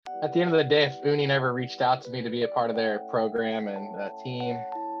At the end of the day, if Uni never reached out to me to be a part of their program and team,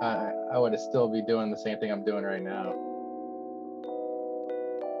 I would still be doing the same thing I'm doing right now.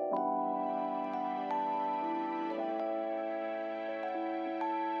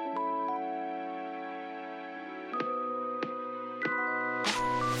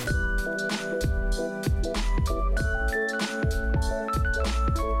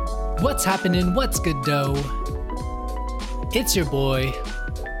 What's happening? What's good, dough? It's your boy,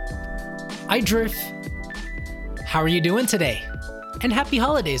 Idriff. How are you doing today? And happy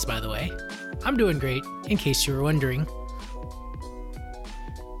holidays, by the way. I'm doing great, in case you were wondering.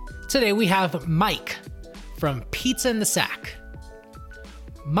 Today we have Mike from Pizza in the Sack.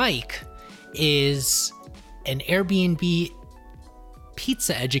 Mike is an Airbnb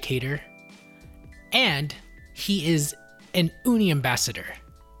pizza educator, and he is an Uni ambassador.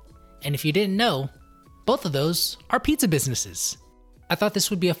 And if you didn't know, both of those are pizza businesses. I thought this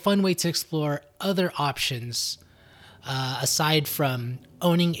would be a fun way to explore other options aside from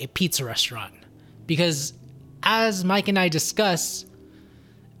owning a pizza restaurant. Because as Mike and I discuss,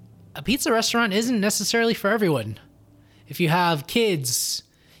 a pizza restaurant isn't necessarily for everyone. If you have kids,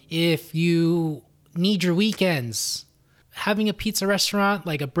 if you need your weekends, having a pizza restaurant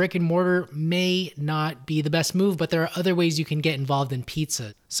like a brick and mortar may not be the best move, but there are other ways you can get involved in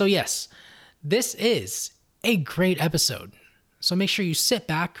pizza. So yes, this is a great episode. So make sure you sit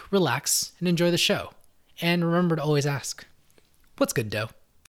back, relax, and enjoy the show. And remember to always ask, what's good, dough?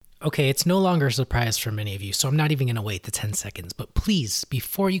 Okay, it's no longer a surprise for many of you, so I'm not even going to wait the 10 seconds. But please,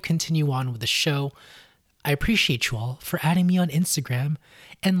 before you continue on with the show, I appreciate you all for adding me on Instagram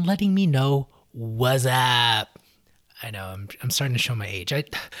and letting me know what's up. I know, I'm starting to show my age.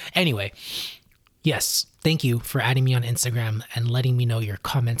 Anyway, yes, thank you for adding me on Instagram and letting me know your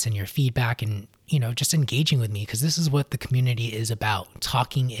comments and your feedback and, just engaging with me, because this is what the community is about.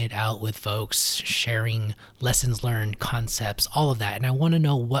 Talking it out with folks, sharing lessons learned, concepts, all of that. And I want to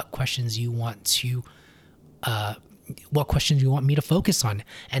know what questions you want me to focus on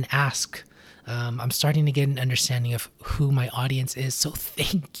and ask. I'm starting to get an understanding of who my audience is. So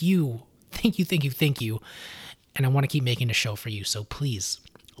thank you. And I want to keep making a show for you. So please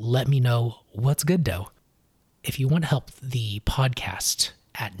let me know what's good, dough. If you want to help the podcast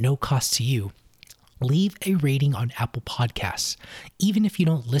at no cost to you, leave a rating on Apple Podcasts. Even if you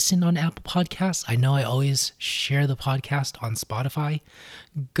don't listen on Apple Podcasts, I know I always share the podcast on Spotify.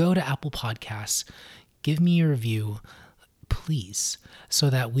 Go to Apple Podcasts, give me a review, please,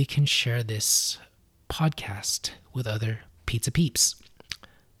 so that we can share this podcast with other pizza peeps.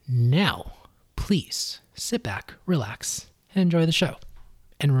 Now, please sit back, relax, and enjoy the show.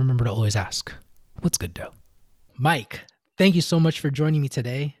 And remember to always ask, what's good, dough? Mike, thank you so much for joining me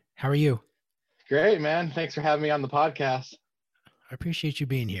today. How are you? Great, man. Thanks for having me on the podcast. I appreciate you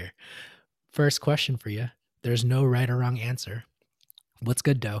being here. First question for you. There's no right or wrong answer. What's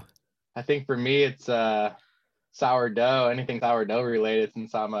good, dough? I think for me, it's sourdough, anything sourdough related,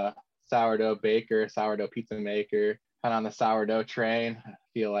 since I'm a sourdough baker, sourdough pizza maker, kind of on the sourdough train. I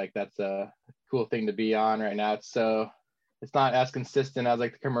feel like that's a cool thing to be on right now. It's not as consistent as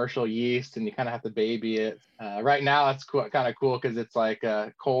like the commercial yeast, and you kind of have to baby it. Right now, it's kind of cool because it's like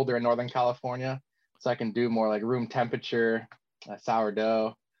colder in Northern California, so I can do more like room temperature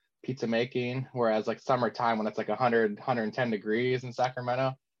sourdough pizza making. Whereas like summertime, when it's like 100, 110 degrees in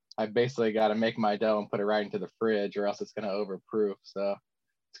Sacramento, I basically got to make my dough and put it right into the fridge, or else it's going to overproof. So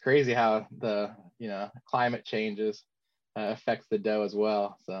it's crazy how the climate changes affects the dough as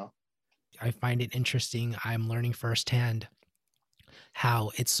well. So I find it interesting. I'm learning firsthand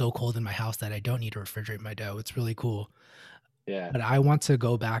how it's so cold in my house that I don't need to refrigerate my dough. It's really cool. yeah. But I want to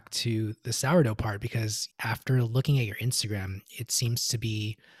go back to the sourdough part, because after looking at your Instagram, it seems to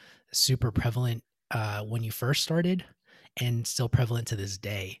be super prevalent when you first started and still prevalent to this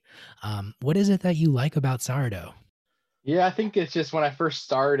day. What is it that you like about sourdough? Yeah, I think it's just when I first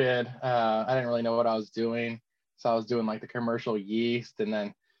started, I didn't really know what I was doing. So I was doing like the commercial yeast, and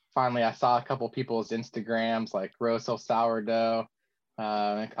then finally I saw a couple people's Instagrams like Rosso Sourdough.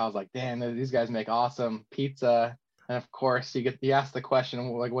 I was like, damn, these guys make awesome pizza. And of course, you ask the question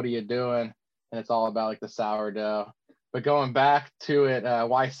like, what are you doing? And it's all about like the sourdough. But going back to it,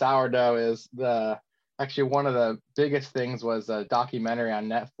 why sourdough is actually one of the biggest things was a documentary on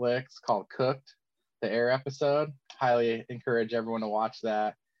Netflix called Cooked, the Air episode. Highly encourage everyone to watch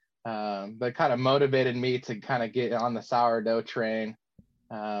that. But kind of motivated me to kind of get on the sourdough train,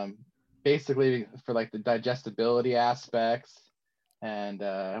 basically for like the digestibility aspects. And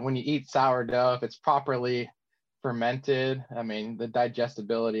when you eat sourdough, if it's properly fermented, I mean, the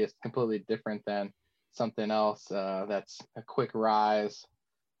digestibility is completely different than something else that's a quick rise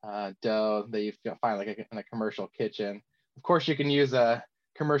dough that you find like in a commercial kitchen. Of course, you can use a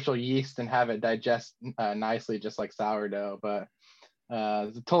commercial yeast and have it digest nicely, just like sourdough. But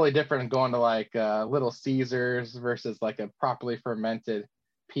it's totally different going to like Little Caesars versus like a properly fermented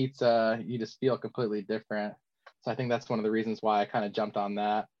pizza. You just feel completely different. So I think that's one of the reasons why I kind of jumped on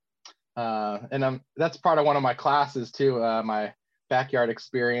that. And that's part of one of my classes too. My backyard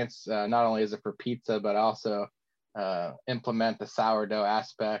experience. Not only is it for pizza, but also implement the sourdough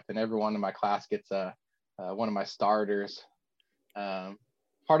aspect. And everyone in my class gets one of my starters.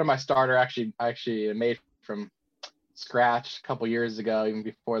 Part of my starter I actually made from scratch a couple years ago, even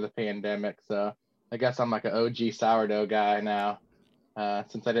before the pandemic. So I guess I'm like an OG sourdough guy now,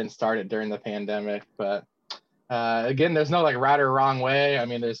 since I didn't start it during the pandemic. But again, there's no like right or wrong way. I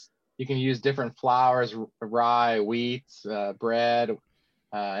mean, you can use different flours, rye, wheat, bread,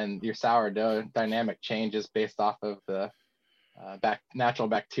 and your sourdough dynamic changes based off of the natural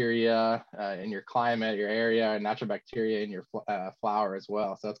bacteria in your climate, your area, and natural bacteria in your flour as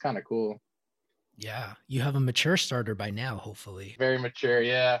well. So it's kind of cool. Yeah, you have a mature starter by now, hopefully. Very mature,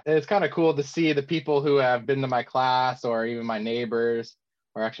 yeah. It's kind of cool to see the people who have been to my class or even my neighbors,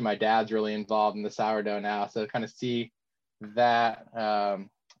 or actually my dad's really involved in the sourdough now. So kind of see that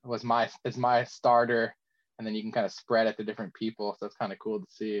is my starter, and then you can kind of spread it to different people. So it's kind of cool to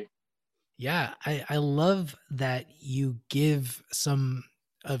see. Yeah, I love that you give some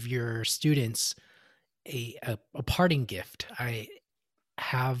of your students a parting gift. I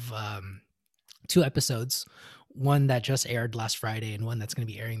have 2 episodes, one that just aired last Friday and one that's going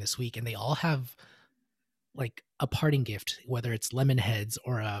to be airing this week, and they all have like a parting gift, whether it's lemon heads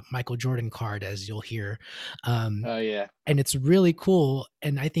or a Michael Jordan card, as you'll hear. Oh yeah, And it's really cool.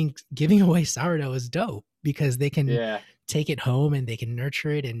 And I think giving away sourdough is dope because they can yeah, take it home and they can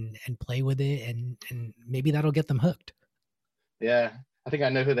nurture it and play with it, and maybe that'll get them hooked. yeah. I think I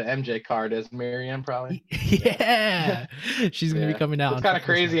know who the MJ card is. Miriam, probably. Yeah, she's gonna be Yeah. coming out It's on kind of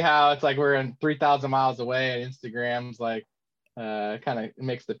Friday this crazy month. how it's like we're in 3,000 miles away, and Instagram's like kind of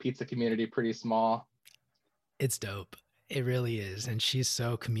makes the pizza community pretty small. It's dope. It really is. And she's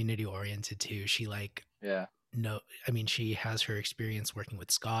so community oriented too. She like Yeah. no, I mean, she has her experience working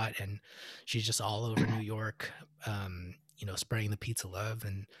with Scott, and she's just all over New York, spreading the pizza love.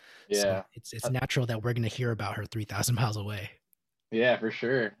 And so Yeah. it's natural that we're going to hear about her 3,000 miles away. Yeah, for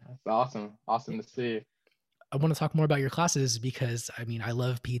sure. That's awesome. Awesome to see. I want to talk more about your classes because I mean, I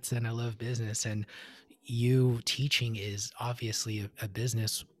love pizza and I love business, and you teaching is obviously a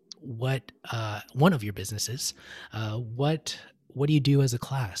business. What one of your businesses? What do you do as a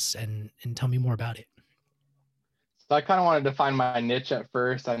class, and tell me more about it. So I kind of wanted to find my niche at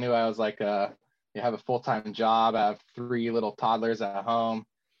first. I knew I was like, you have a full-time job. I have 3 little toddlers at home.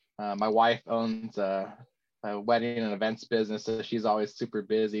 My wife owns a wedding and events business, so she's always super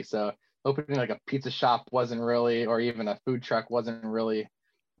busy. So opening like a pizza shop wasn't really, or even a food truck wasn't really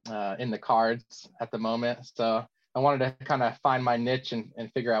in the cards at the moment. So I wanted to kind of find my niche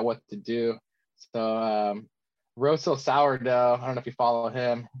and figure out what to do. So Rosso Sourdough, I don't know if you follow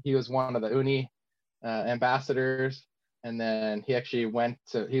him. He was one of the Uni ambassadors. And then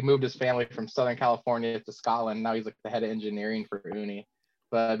he moved his family from Southern California to Scotland. Now he's like the head of engineering for Uni.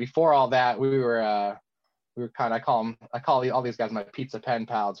 But before all that, we were kind of, I call all these guys my pizza pen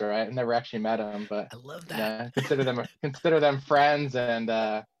pals, right? I never actually met them, but I love that. consider them friends and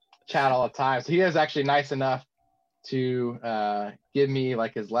chat all the time. So he is actually nice enough to give me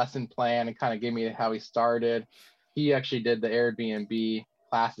like his lesson plan and kind of give me how he started. He actually did the Airbnb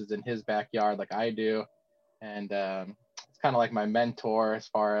classes in his backyard like I do, and it's kind of like my mentor as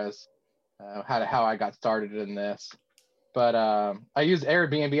far as how I got started in this. But I use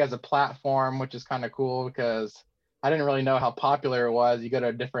Airbnb as a platform, which is kind of cool because I didn't really know how popular it was. You go to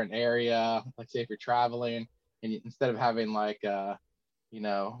a different area, like say if you're traveling, and instead of having like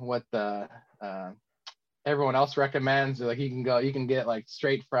what the everyone else recommends, like you can get like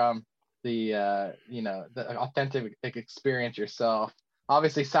straight from the the authentic experience yourself.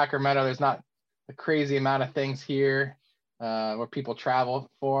 Obviously, Sacramento, there's not a crazy amount of things here where people travel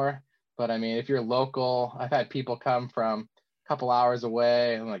for. But I mean, if you're local, I've had people come from a couple hours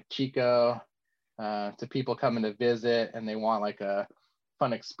away, and like Chico, to people coming to visit, and they want like a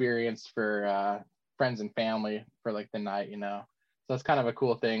fun experience for friends and family for like the night, So it's kind of a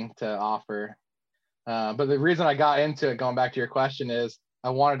cool thing to offer. But the reason I got into it, going back to your question, is I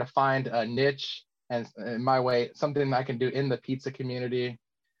wanted to find a niche and in my way, something I can do in the pizza community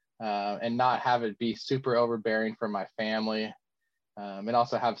and not have it be super overbearing for my family. And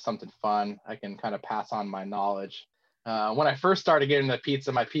also have something fun. I can kind of pass on my knowledge. When I first started getting into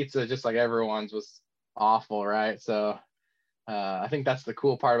pizza, my pizza, just like everyone's, was awful, right? So I think that's the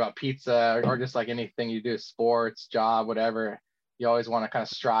cool part about pizza, or just like anything you do, sports, job, whatever. You always want to kind of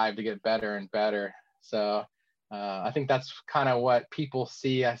strive to get better and better. So I think that's kind of what people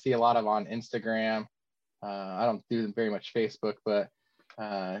see. I see a lot of on Instagram. I don't do very much Facebook, but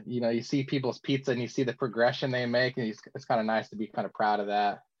you see people's pizza and you see the progression they make, and it's kind of nice to be kind of proud of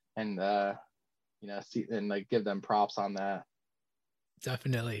that, and see and like give them props on that.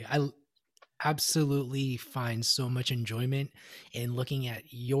 Definitely. I absolutely find so much enjoyment in looking at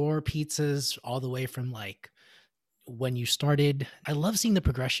your pizzas all the way from like when you started. I love seeing the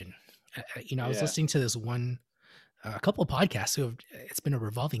progression. I was Yeah, listening to this a couple of podcasts who have, it's been a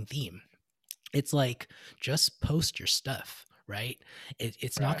revolving theme. It's like, just post your stuff, right?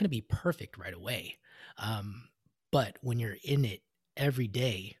 It's not right. going to be perfect right away. But when you're in it every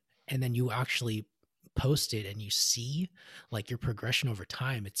day and then you actually post it and you see like your progression over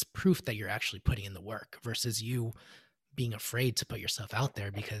time, it's proof that you're actually putting in the work versus you being afraid to put yourself out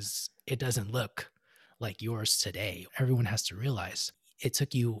there because it doesn't look like yours today. Everyone has to realize it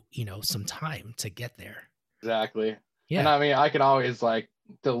took you, some time to get there. Exactly. And Yeah. I mean, I could always like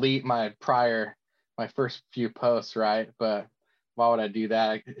delete my first few posts, right? But why would I do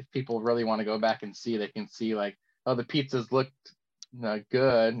that? If people really want to go back and see, they can see like, oh, the pizzas looked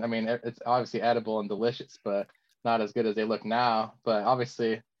good. I mean, it's obviously edible and delicious, but not as good as they look now. But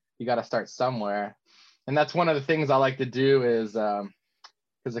obviously, you got to start somewhere. And that's one of the things I like to do is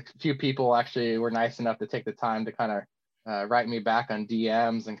because a few people actually were nice enough to take the time to kind of write me back on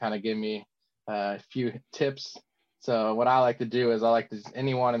DMs and kind of give me a few tips. So what I like to do is I like to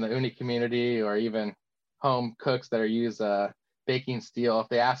anyone in the uni community or even home cooks that are use baking steel. If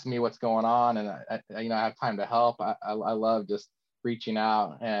they ask me what's going on and I have time to help, I love just reaching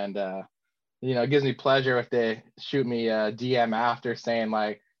out, and it gives me pleasure if they shoot me a DM after saying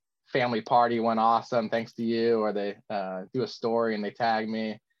like, family party went awesome thanks to you, or they do a story and they tag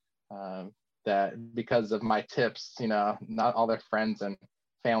me, that because of my tips, not all their friends and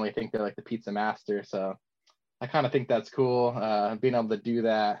family think they're like the pizza master. So I kind of think that's cool, being able to do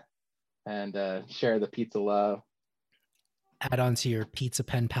that and share the pizza love. Add on to your pizza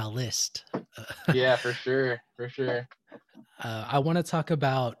pen pal list. Yeah, for sure, for sure. I want to talk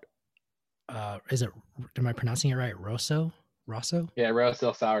about, is it, am I pronouncing it right? Rosso? Yeah, roast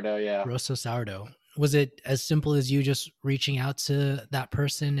sourdough. Yeah. Rosso sourdough. Was it as simple as you just reaching out to that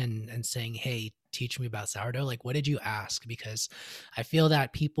person and saying, hey, teach me about sourdough? Like, what did you ask? Because I feel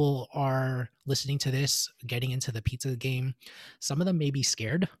that people are listening to this, getting into the pizza game. Some of them may be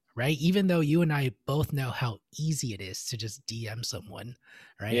scared, right? Even though you and I both know how easy it is to just DM someone,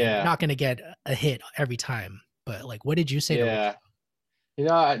 right? And you're Yeah. not going to get a hit every time. But like, what did you say to Rosso?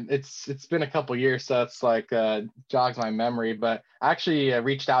 Yeah. It's been a couple years, so it's like jogs my memory. But I actually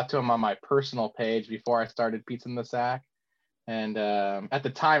reached out to him on my personal page before I started Pizza in the Sack, and at the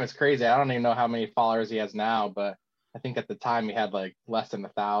time, it's crazy. I don't even know how many followers he has now, but I think at the time he had like less than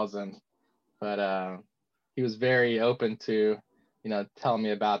 1,000. But he was very open to, telling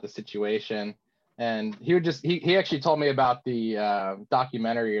me about the situation, and he actually told me about the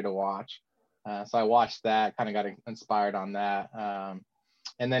documentary to watch. So I watched that, kind of got inspired on that.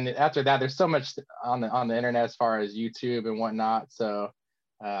 And then after that, there's so much on the internet as far as YouTube and whatnot. So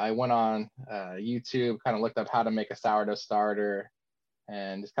I went on YouTube, kind of looked up how to make a sourdough starter,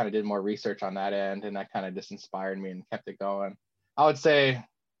 and just kind of did more research on that end, and that kind of just inspired me and kept it going. I would say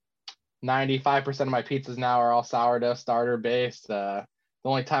 95% of my pizzas now are all sourdough starter based. The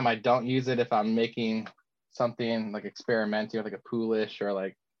only time I don't use it if I'm making something like experimental, like a Poolish or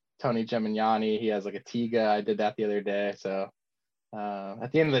like Tony Gemignani. He has like a Tiga. I did that the other day. So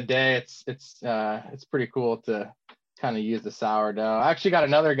at the end of the day, it's pretty cool to kind of use the sourdough. I actually got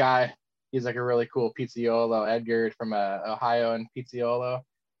another guy. He's like a really cool pizzaiolo, Edgar from Ohio and Pizzaiolo,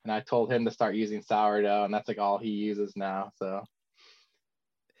 and I told him to start using sourdough, and that's like all he uses now. So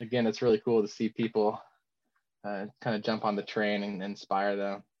again, it's really cool to see people kind of jump on the train and inspire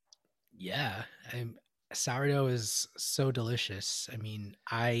them. Yeah, sourdough is so delicious. I mean,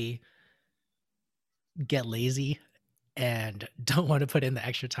 I get lazy and don't want to put in the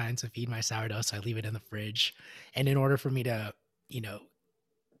extra time to feed my sourdough, so I leave it in the fridge. And in order for me to, you know,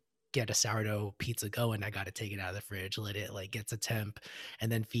 get a sourdough pizza going, I got to take it out of the fridge, let it like get to temp,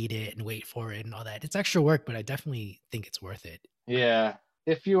 and then feed it and wait for it and all that. It's extra work, but I definitely think it's worth it. Yeah,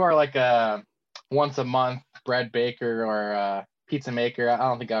 if you are like a once a month bread baker or a pizza maker, I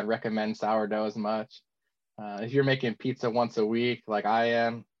don't think I'd recommend sourdough as much. If you're making pizza once a week, like I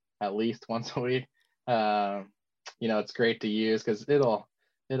am, at least once a week, uh, it's great to use because it'll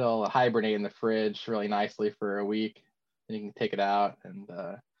hibernate in the fridge really nicely for a week, and you can take it out and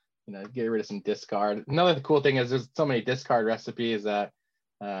get rid of some discard. Another cool thing is there's so many discard recipes that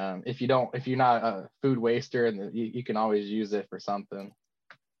if you're not a food waster, and you can always use it for something.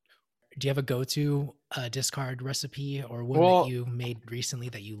 Do you have a go-to discard recipe or one that Well, you made recently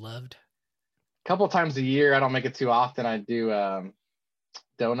that you loved? a couple times a year, I don't make it too often. I do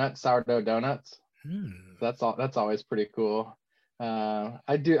sourdough donuts. That's always pretty cool.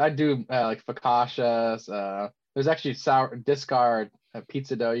 I do like focaccias. There's actually sour discard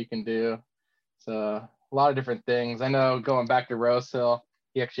pizza dough you can do. So a lot of different things. I know going back to Rose Hill,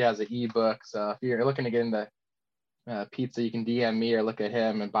 he actually has an ebook. So if you're looking to get into pizza, you can DM me or look at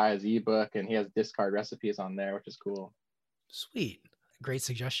him and buy his ebook, and he has discard recipes on there, which is cool. Sweet. Great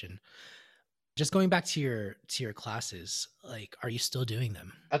suggestion. Just going back to your classes, like, are you still doing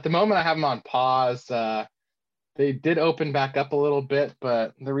them? At the moment, I have them on pause. They did open back up a little bit,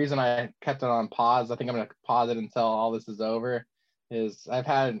 but the reason I kept it on pause, I think I'm going to pause it until all this is over, is I've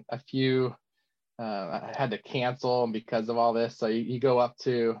had a few, I had to cancel because of all this. So you go up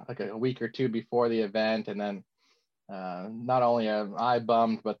to like a week or two before the event, and then not only am I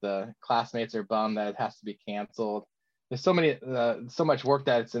bummed, but the classmates are bummed that it has to be canceled. There's so much work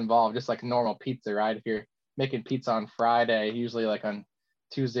that it's involved, just like normal pizza, right? If you're making pizza on Friday, usually like on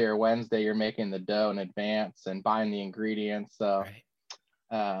Tuesday or Wednesday, you're making the dough in advance and buying the ingredients. So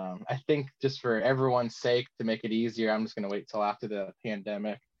I think just for everyone's sake, to make it easier, I'm just going to wait till after the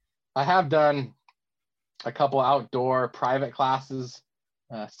pandemic. I have done a couple outdoor private classes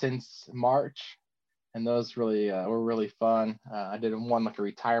since March, and those really were really fun. I did one like a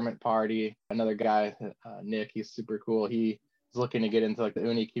retirement party. Another guy, Nick, he's super cool. He was looking to get into like the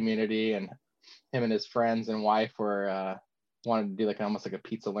Uni community, and him and his friends and wife were wanted to do like almost like a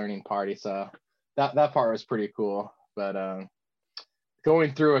pizza learning party. So that part was pretty cool. But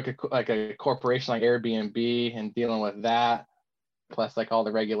going through like a corporation like Airbnb and dealing with that, plus like all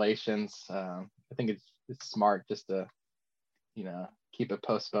the regulations, I think it's smart just to keep it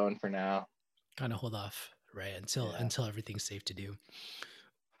postponed for now. Kind of hold off, right? Until everything's safe to do.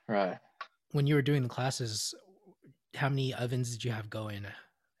 Right. When you were doing the classes, how many ovens did you have going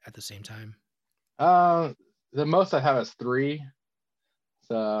at the same time? The most I have is 3.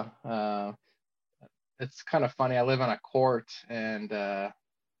 So it's kind of funny. I live on a court, and I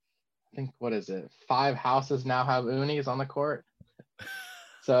think, what is it? 5 houses now have unis on the court.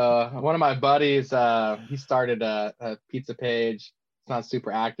 So one of my buddies, he started a pizza page. It's not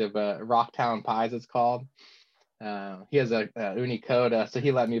super active, but Rocktown Pies it's called. He has a uni coda, so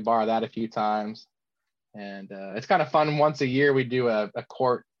he let me borrow that a few times. And it's kind of fun. Once a year, we do a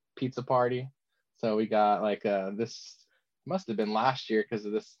court pizza party. So we got like this must have been last year because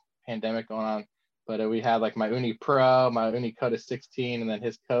of this pandemic going on. But we had like my Uni Pro, my Uni Coda 16, and then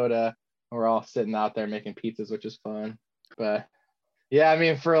his Coda. And we're all sitting out there making pizzas, which is fun. But yeah, I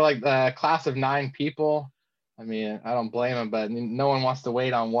mean, for like a class of 9 people, I mean, I don't blame them, but no one wants to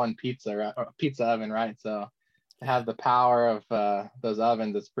wait on one pizza, right? Or pizza oven, right? So to have the power of those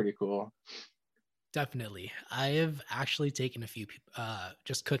ovens, it's pretty cool. Definitely. I have actually taken a few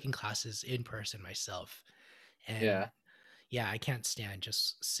just cooking classes in person myself. And yeah, I can't stand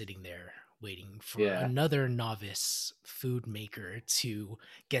just sitting there waiting for another novice food maker to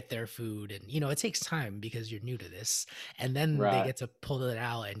get their food. And, it takes time because you're new to this. And then they get to pull it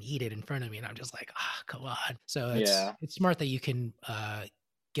out and eat it in front of me. And I'm just like, come on. So it's smart that you can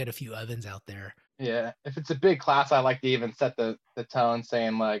get a few ovens out there. Yeah. If it's a big class, I like to even set the tone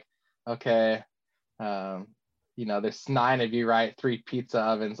saying like, okay, there's 9 of you, right? 3 pizza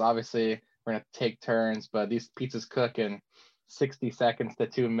ovens. Obviously, we're going to take turns, but these pizzas cook in 60 seconds to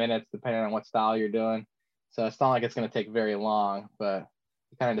 2 minutes, depending on what style you're doing. So it's not like it's going to take very long, but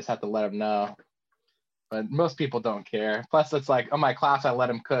you kind of just have to let them know. But most people don't care. Plus, it's like, on my class, I let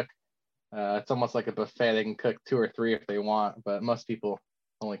them cook. It's almost like a buffet. They can cook 2 or 3 if they want, but most people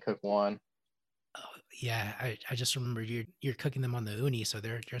only cook 1. Oh, yeah, I just remember you're cooking them on the uni, so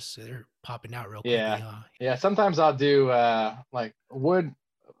they're popping out real quickly. Yeah. Sometimes I'll do like wood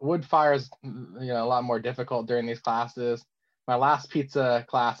fires, a lot more difficult during these classes. My last pizza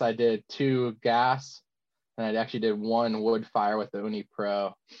class, I did 2 gas, and I actually did 1 wood fire with the Uni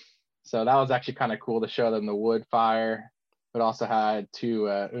Pro. So that was actually kind of cool to show them the wood fire, but also had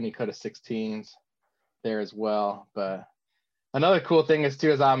 2 Uni Coda 16s there as well. But another cool thing is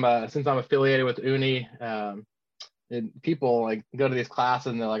too, is since I'm affiliated with Uni, people like go to these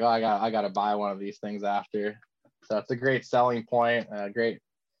classes and they're like, oh, I got to buy one of these things after. So it's a great selling point, great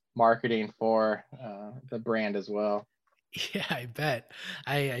marketing for the brand as well. Yeah, I bet.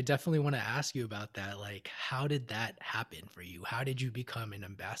 I definitely want to ask you about that. Like, how did that happen for you? How did you become an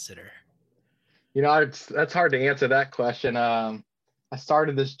ambassador? That's hard to answer that question. I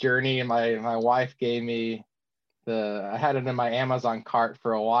started this journey, and my wife gave me I had it in my Amazon cart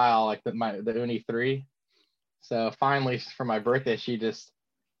for a while, like the Uni 3. So finally, for my birthday, she just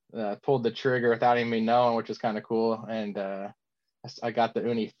pulled the trigger without even me knowing, which was kind of cool. And I got the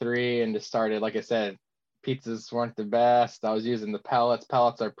Uni 3 and just started, like I said, pizzas weren't the best. I was using the pellets.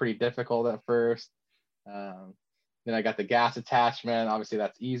 Pellets are pretty difficult at first. Um, then I got the gas attachment. Obviously,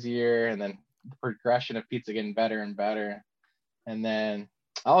 that's easier. And then the progression of pizza getting better and better. And then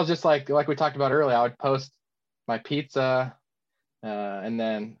I was just like we talked about earlier, I would post my pizza, and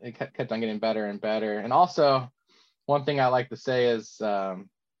then it kept on getting better and better. And also, one thing I like to say is, I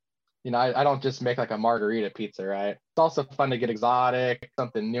don't just make like a margarita pizza, right? It's also fun to get exotic,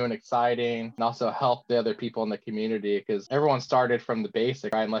 something new and exciting, and also help the other people in the community, because everyone started from the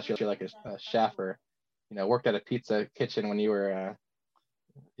basic, right? Unless you're like a chef or, worked at a pizza kitchen when you were,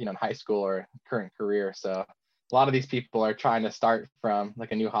 in high school or current career. So a lot of these people are trying to start from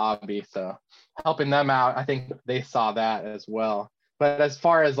like a new hobby. So helping them out, I think they saw that as well. But as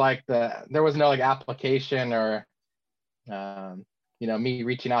far as like there was no like application or, me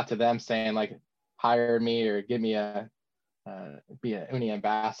reaching out to them saying like, hire me or give me be an Uni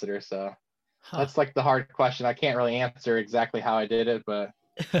ambassador. So that's like the hard question. I can't really answer exactly how I did it, but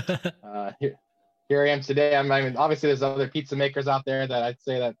here I am today. I mean, obviously there's other pizza makers out there that I'd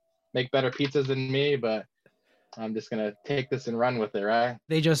say that make better pizzas than me, but I'm just going to take this and run with it, right?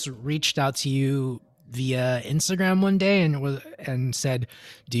 They just reached out to you via Instagram one day and said,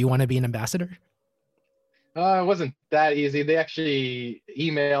 "Do you want to be an ambassador?" It wasn't that easy. They actually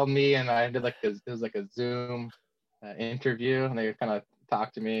emailed me, and I did it was like a Zoom interview, and they kind of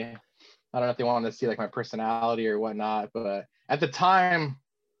talked to me. I don't know if they wanted to see like my personality or whatnot, but at the time,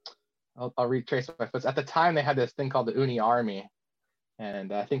 I'll retrace my footsteps. At the time, they had this thing called the Uni Army,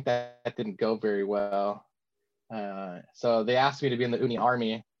 and I think that didn't go very well. So they asked me to be in the Uni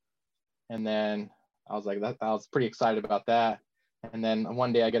Army, and then I was like, I was pretty excited about that. And then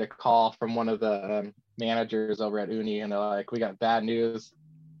one day I get a call from one of the managers over at Uni, and they're like, "We got bad news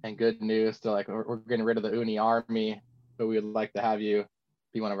and good news. They're like, we're getting rid of the Uni Army, but we would like to have you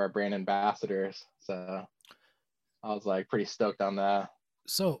be one of our brand ambassadors." So I was like pretty stoked on that.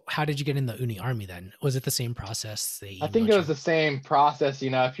 So how did you get in the Uni Army then? Was it the same process? They I think emailed it you? was the same process,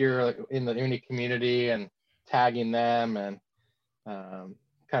 if you're in the Uni community and tagging them and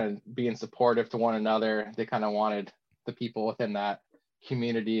kind of being supportive to one another. They kind of wanted the people within that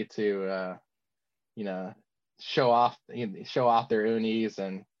community to, show off their unis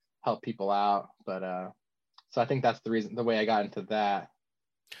and help people out. But so I think that's the way I got into that.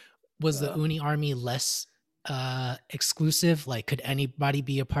 Was the So, Uni Army less exclusive? Like, could anybody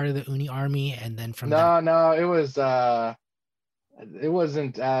be a part of the Uni Army? And then from that, no, it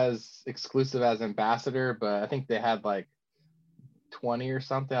wasn't as exclusive as ambassador, but I think they had like 20 or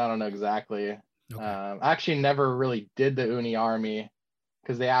something. I don't know exactly. okay. I actually never really did the Uni Army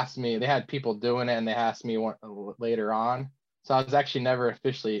because they had people doing it and they asked me later on. So I was actually never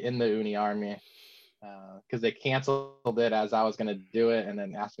officially in the Uni Army because they canceled it as I was going to do it and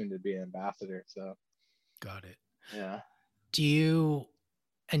then asked me to be an ambassador. So, Got it. yeah. Do you,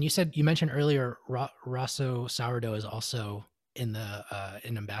 and you mentioned earlier, Rosso Sourdough is also in the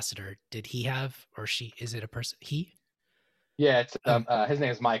an ambassador. Did he have, or she, is it a person? He? Yeah, it's his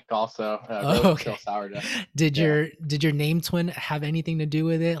name is Mike also. Okay. Sourdough. Did Yeah. your name twin have anything to do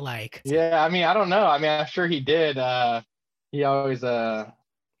with it? Like, Yeah, I mean, I don't know. I mean, I'm sure he did. He always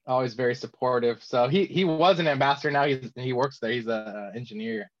very supportive. So he was an ambassador. Now he works there. He's a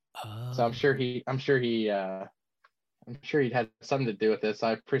engineer. So I'm sure he'd had something to do with this. So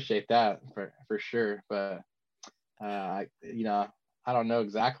I appreciate that for sure. But I don't know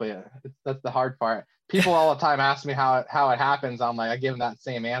exactly. That's the hard part. People all the time ask me how it happens. I'm like, I give them that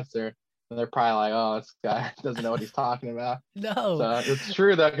same answer, and they're probably like, "Oh, this guy doesn't know what he's talking about." no. So it's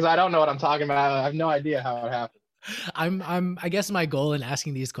true though, because I don't know what I'm talking about. I have no idea how it happened. I guess my goal in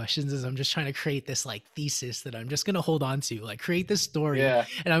asking these questions is I'm just trying to create this like thesis that I'm just going to hold on to, like create this story. Yeah.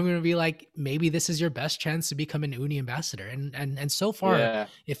 And I'm going to be like, maybe this is your best chance to become an Uni ambassador. And so far, Yeah.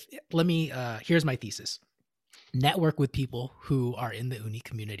 here's my thesis. Network with people who are in the Uni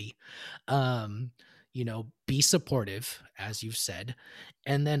community. Be supportive, as you've said,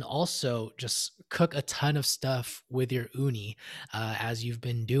 and then also just cook a ton of stuff with your Uni, as you've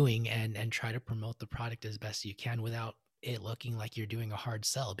been doing, and try to promote the product as best you can without it looking like you're doing a hard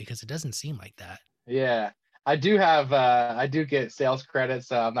sell, because it doesn't seem like that. Yeah. I do get sales credits,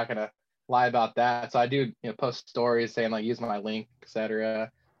 so I'm not gonna lie about that. So I do, post stories saying like use my link,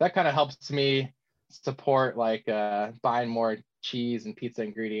 etc. That kind of helps me support like buying more cheese and pizza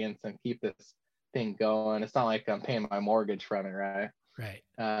ingredients and keep this thing going. It's not like I'm paying my mortgage from it, right? Right.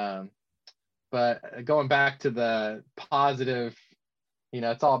 But going back to the positive,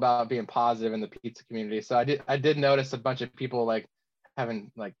 it's all about being positive in the pizza community. So I did notice a bunch of people like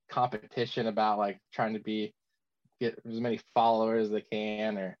having like competition about like trying to get as many followers as they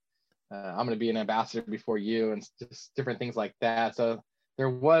can, or I'm going to be an ambassador before you, and just different things like that. So there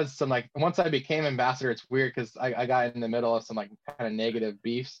was some like, once I became ambassador, it's weird because I got in the middle of some like kind of negative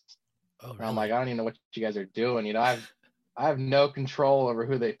beefs. Oh, And I'm like, really? I don't even know what you guys are doing. I have no control over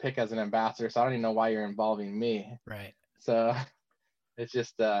who they pick as an ambassador, so I don't even know why you're involving me. Right. So it's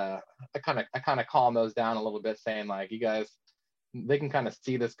just I kind of calm those down a little bit, saying like, you guys, they can kind of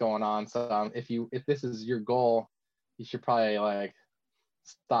see this going on. So if this is your goal, you should probably like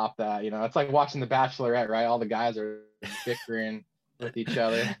stop that. It's like watching The Bachelorette, right? All the guys are bickering with each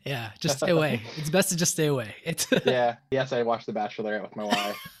other. Yeah, just stay away. It's best to just stay away. It's Yeah. Yes, I watched The Bachelorette with my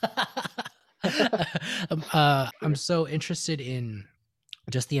wife. I'm so interested in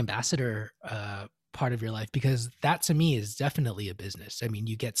just the ambassador part of your life, because that to me is definitely a business. I mean,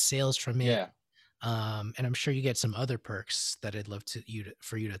 you get sales from it, Yeah. and I'm sure you get some other perks that I'd love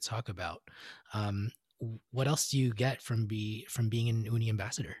for you to talk about. What else do you get from being an Uni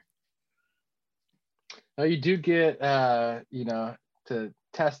ambassador? You do get to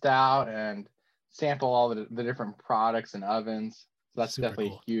test out and sample all the different products and ovens. So that's Super definitely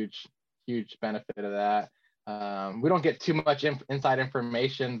cool. a huge benefit of that. We don't get too much inside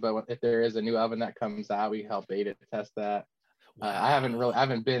information, but if there is a new oven that comes out, we help beta test that. Wow. I haven't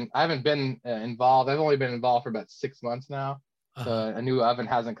been involved. I've only been involved for about 6 months now. So a new oven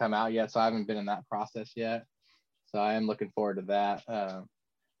hasn't come out yet, so I haven't been in that process yet. So I am looking forward to that.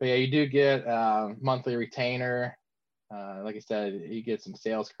 But yeah, you do get monthly retainer. Like I said, you get some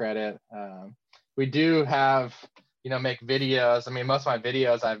sales credit. We do have, make videos. I mean, most of my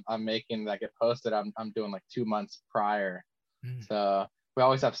videos I'm making that get posted, I'm doing like 2 months prior. Mm. So we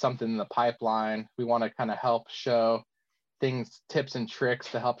always have something in the pipeline. We want to kind of help show things, tips and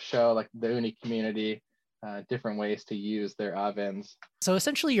tricks to help show like the Uni community different ways to use their ovens. So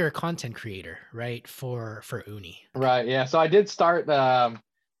essentially, you're a content creator, right? For Uni. Right. Yeah. So I did start my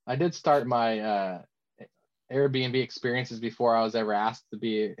Airbnb experiences before I was ever asked to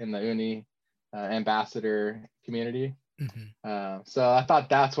be in the Uni ambassador community. Mm-hmm. So I thought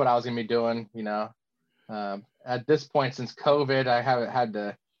that's what I was gonna be doing. At this point, since COVID, I haven't had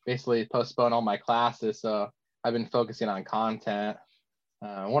to basically postpone all my classes, so I've been focusing on content.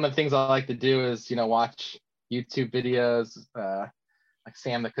 One of the things I like to do is, watch YouTube videos, like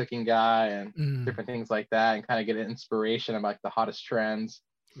Sam the Cooking Guy and different things like that, and kind of get an inspiration of like the hottest trends,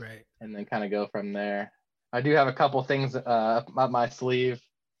 Right. and then kind of go from there. I do have a couple things up my sleeve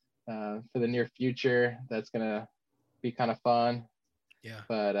for the near future that's gonna be kind of fun. Yeah.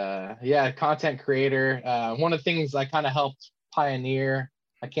 But yeah, content creator. One of the things I kind of helped pioneer,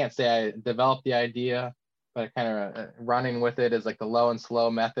 I can't say I developed the idea, but kind of running with it, is like the low and slow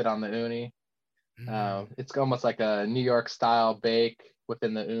method on the Uni. It's almost like a New York style bake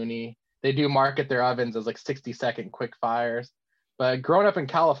within the Uni. They do market their ovens as like 60-second quick fires. But growing up in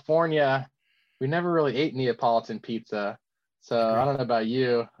California, we never really ate Neapolitan pizza. So I don't know about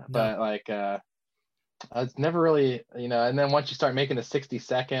you, but like it's never really, and then once you start making a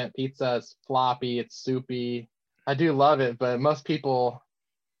 60-second pizza, it's floppy, it's soupy. I do love it, but most people,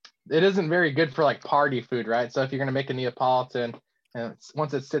 it isn't very good for like party food, right? So if you're going to make a Neapolitan, and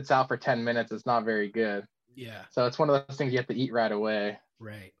once it sits out for 10 minutes, it's not very good. Yeah. So it's one of those things you have to eat right away.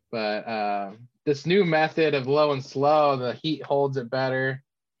 Right. But this new method of low and slow, the heat holds it better.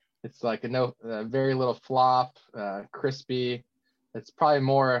 It's like very little flop, crispy. It's probably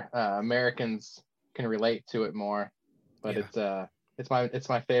more Americans can relate to it more. But yeah. It's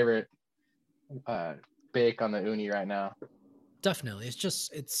my favorite bake on the Uni right now. Definitely. It's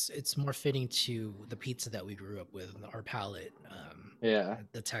just it's more fitting to the pizza that we grew up with, our palate, yeah,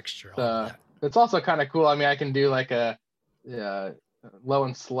 the texture, all of that. It's also kind of cool. I mean, I can do like a low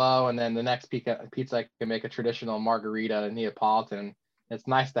and slow, and then the next pizza I can make a traditional margarita Neapolitan. It's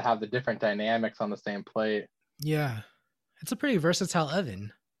nice to have the different dynamics on the same plate. Yeah, it's a pretty versatile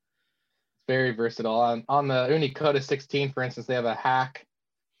oven. Very versatile. On the Uni Coda 16, for instance, they have a hack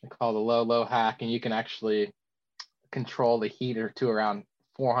called the low hack, and you can actually control the heater to around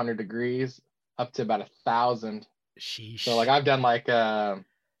 400 degrees up to about 1,000. Sheesh. So like I've done like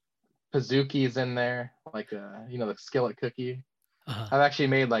Pizookies in there, like the skillet cookie. I've actually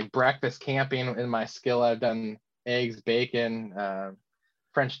made like breakfast camping in my skillet. I've done eggs, bacon,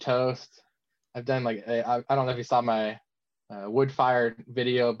 French toast. I've done like I don't know if you saw my wood-fired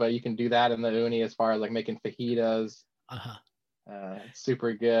video, but you can do that in the Uni as far as like making fajitas.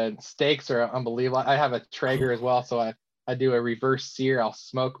 Super good. Steaks are unbelievable. I have a Traeger as well, so I do a reverse sear. I'll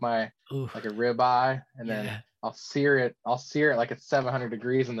smoke my Ooh, like a ribeye, and then yeah. I'll sear it. I'll sear it like it's 700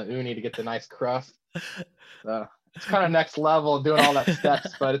 degrees in the uni to get the nice crust. So it's kind of next level doing all that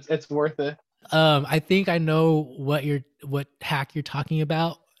steps, but it's worth it. I think I know what hack you're talking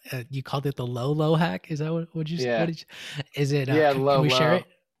about. You called it the low hack. Is that what Yeah, did is it? yeah, Can low we share low. it?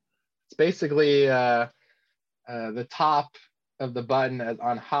 It's basically the top of the button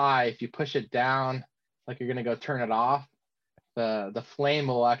on high. If you push it down, like you're gonna go turn it off, the flame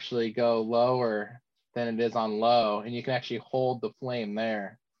will actually go lower than it is on low, and you can actually hold the flame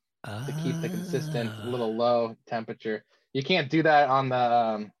there to keep the consistent little low temperature. You can't do that on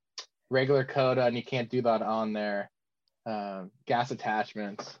the regular Coda, and you can't do that on their gas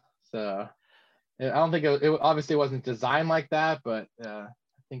attachments. So I don't think it obviously wasn't designed like that, but I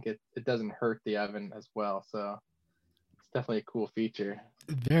think it doesn't hurt the oven as well. So it's definitely a cool feature.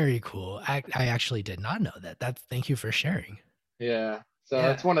 Very cool. I actually did not know that. Thank you for sharing. Yeah. So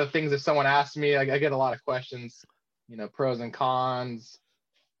Yeah. it's one of the things if someone asks me, I get a lot of questions, pros and cons,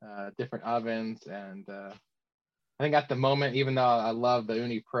 different ovens. And I think at the moment, even though I love the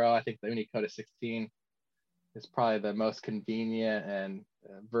Uni Pro, I think the Uni Coda 16 is probably the most convenient and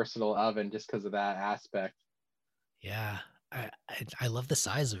versatile oven just because of that aspect. Yeah. I love the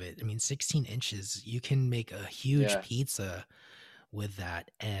size of it. I mean, 16 inches, you can make a huge Yeah. pizza with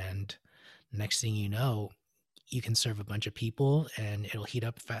that. And next thing you know, you can serve a bunch of people and it'll heat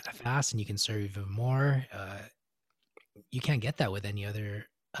up fast and you can serve even more. You can't get that with any other,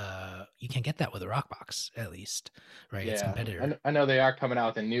 you can't get that with a Rockbox, at least, right? It's Yeah. competitor. I know they are coming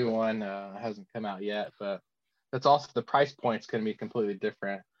out with a new one. Hasn't come out yet, but that's also the price point's going to be completely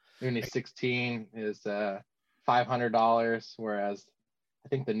different. Uni 16 is $500, whereas I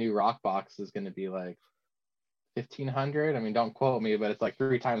think the new Rockbox is going to be like 1,500. I mean, don't quote me, but it's like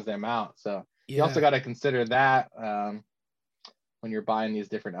 3 times the amount. So you also Yeah. got to consider that when you're buying these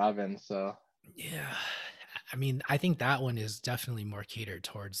different ovens. So Yeah. I mean, I think that one is definitely more catered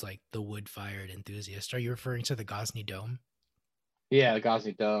towards like the wood fired enthusiast. Are you referring to the Gosney Dome? yeah, the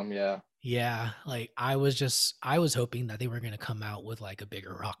Gosney Dome. Yeah, Yeah, like I was hoping that they were going to come out with like a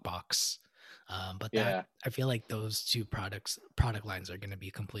bigger rock box. But that yeah, I feel like those two product lines are going to be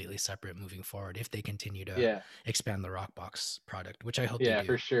completely separate moving forward if they continue to yeah, expand the rock box product, which I hope they yeah, do.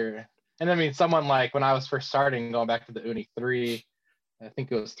 for sure. And I mean, someone like when I was first starting, going back to the Uni 3, I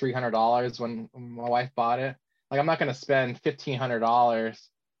think it was $300 when my wife bought it. Like, I'm not going to spend $1,500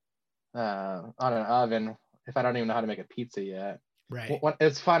 on an oven if I don't even know how to make a pizza yet. Right.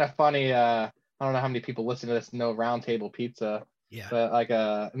 It's kind of funny. I don't know how many people listen to this know Round Table Pizza, Yeah. but like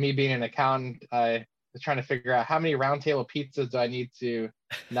me being an accountant, I was trying to figure out how many Round Table pizzas do I need to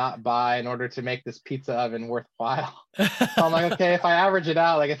not buy in order to make this pizza oven worthwhile. So I'm like, okay, if I average it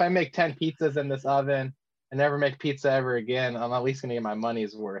out, like if I make 10 pizzas in this oven and never make pizza ever again, I'm at least gonna get my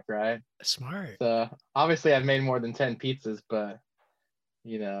money's worth, right? Smart. So obviously I've made more than 10 pizzas, but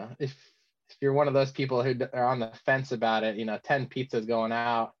if you're one of those people who are on the fence about it, 10 pizzas going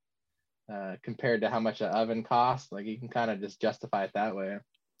out compared to how much an oven costs, like you can kind of just justify it that way.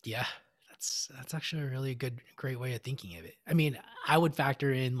 Yeah. That's actually a really great way of thinking of it. I mean, I would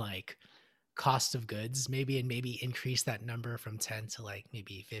factor in like cost of goods maybe and maybe increase that number from 10 to like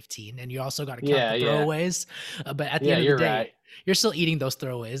maybe 15, and you also got to count Yeah, the yeah, throwaways, but at the yeah, end of the you're day right. you're still eating those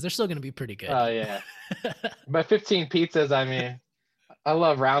throwaways. They're still going to be pretty good. Oh yeah, but 15 pizzas, I mean, I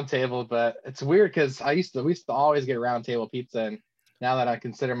love Round Table, but it's weird because we used to always get Round Table pizza, and now that I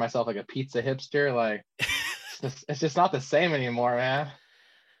consider myself like a pizza hipster, like it's just not the same anymore, man.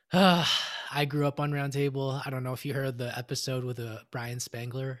 I grew up on Round Table. I don't know if you heard the episode with Brian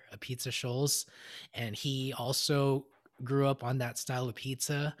Spangler, a Pizza Shoals, and he also grew up on that style of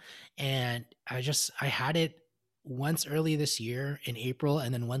pizza. And I had it once early this year in April,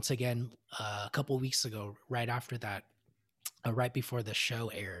 and then once again a couple weeks ago, right after that, right before the show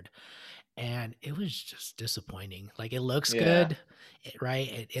aired, and it was just disappointing. Like it looks Yeah, good,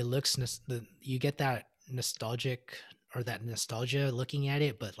 right? It looks you get that nostalgic or that nostalgia looking at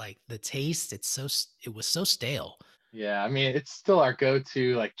it, but like the taste, it was so stale. yeah. I mean, it's still our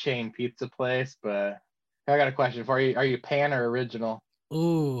go-to like chain pizza place, but I got a question for you. Are you pan or original?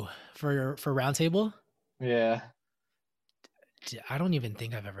 Ooh, for Round Table, Yeah. I don't even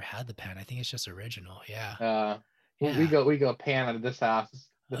think I've ever had the pan. I think it's just original. Yeah, Uh, we yeah. go pan out of this house.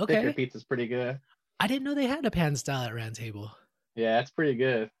 The thicker Okay, pizza's pretty good. I didn't know they had a pan style at Round Table. Yeah, it's pretty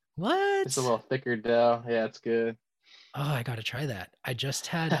good. Just a What? little thicker dough. Yeah, it's good. Oh, I gotta try that. I just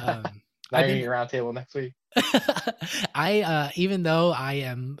had Now I've you're been eating Round Table next week. I even though I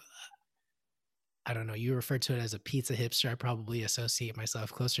am I don't know, you referred to it as a pizza hipster. I probably associate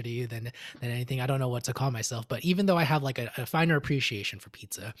myself closer to you than anything. I don't know what to call myself, but even though I have like a finer appreciation for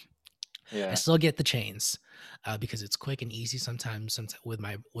pizza, I Yeah. still get the chains because it's quick and easy sometimes with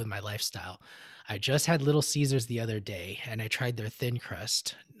my lifestyle. I just had Little Caesars the other day and I tried their thin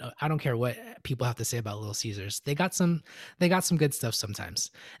crust. No, I don't care what people have to say about Little Caesars. They got some good stuff sometimes.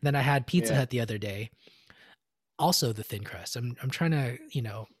 And then I had Pizza Yeah. Hut the other day, also the thin crust. I'm trying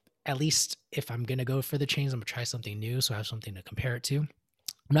to, at least if I'm gonna go for the chains, I'm gonna try something new so I have something to compare it to.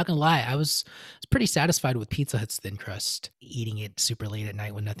 I'm not gonna lie, I was pretty satisfied with Pizza Hut's thin crust, eating it super late at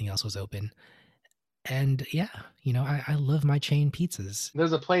night when nothing else was open. And yeah, I love my chain pizzas.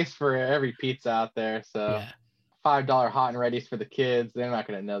 There's a place for every pizza out there. So Yeah. $5 hot and ready's for the kids. They're not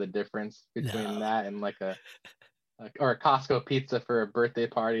gonna know the difference between No. that and or a Costco pizza for a birthday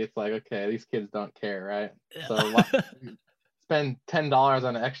party. It's like, okay, these kids don't care, right? So Yeah. spend $10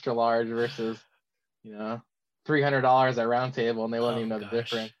 on an extra large versus, you know, $300 at Round Table, and they wouldn't even Oh know the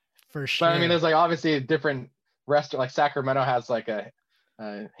difference. gosh. For But I mean, sure. there's like obviously different restaurant. Like Sacramento has like a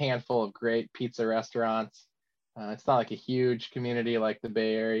handful of great pizza restaurants. It's not like a huge community like the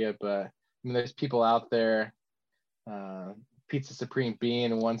Bay Area, but I mean, there's people out there. Uh, Pizza Supreme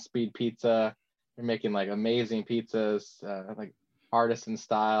Bean and One Speed Pizza. They're making like amazing pizzas, like artisan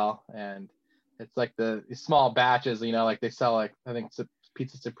style, and it's like the small batches. Like they sell like I think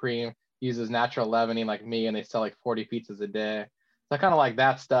Pizza Supreme uses natural leavening like me, and they sell like 40 pizzas a day. So I kind of like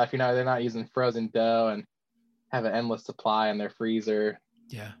that stuff. They're not using frozen dough and have an endless supply in their freezer.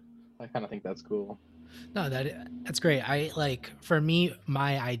 Yeah. I kind of think that's cool. No, that's great. I like for me,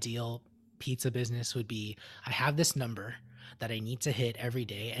 my ideal pizza business would be I have this number that I need to hit every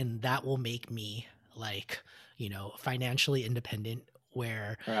day, and that will make me like, financially independent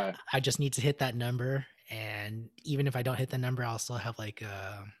where Right. I just need to hit that number. And even if I don't hit the number, I'll still have like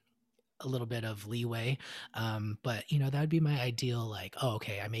a little bit of leeway. But that would be my ideal, like, oh,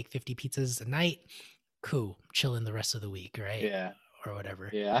 okay, I make 50 pizzas a night. Cool. Chilling the rest of the week, right? Yeah. Or whatever.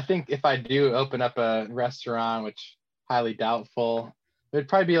 Yeah, I think if I do open up a restaurant, which highly doubtful, it'd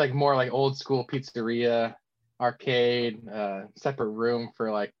probably be like more like old school pizzeria, arcade, separate room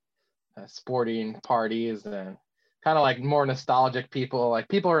for like sporting parties and kind of like more nostalgic people. Like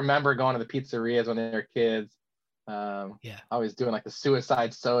people remember going to the pizzerias when they were kids. Yeah. Always doing like the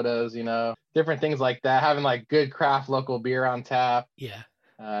suicide sodas, different things like that. Having like good craft local beer on tap, Yeah.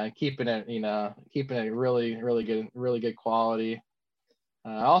 keeping it really, really good quality.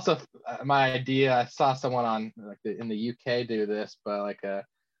 Also, my idea, I saw someone on like in the UK do this, but like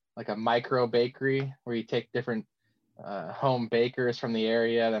a micro bakery where you take different home bakers from the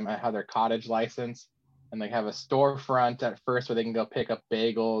area that might have their cottage license, and they have a storefront at first where they can go pick up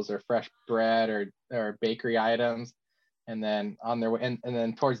bagels or fresh bread or bakery items, and then on their way, and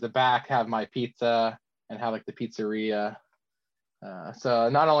then towards the back have my pizza and have like the pizzeria. So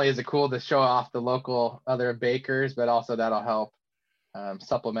not only is it cool to show off the local other bakers, but also that'll help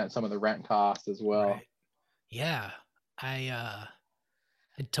supplement some of the rent costs as well. Right. Yeah. I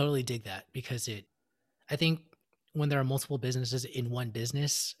totally dig that because I think when there are multiple businesses in one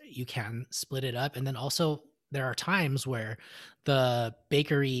business, you can split it up. And then also there are times where the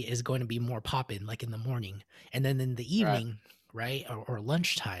bakery is going to be more poppin', like in the morning. And then in the Right. evening, right? Or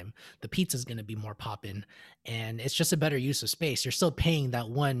lunchtime, the pizza is going to be more poppin'. And it's just a better use of space. You're still paying that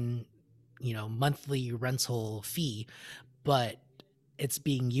one, monthly rental fee, but it's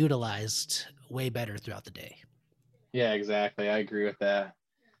being utilized way better throughout the day. Yeah, exactly. I agree with that.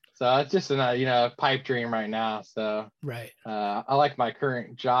 So it's just a pipe dream right now. So Right. I like my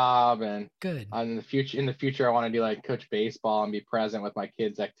current job, and Good. in the future, I want to do like coach baseball and be present with my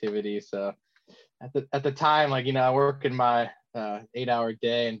kids' activities. So at the time, like working my 8-hour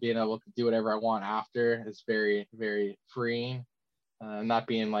day and being able to do whatever I want after is very, very freeing. Not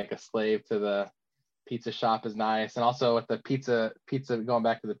being like a slave to the pizza shop is nice, and also with the pizza going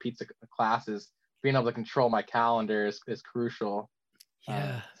back to the pizza classes, being able to control my calendar is crucial.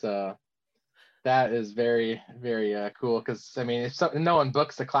 Yeah. So that is very, very cool, because I mean, if no one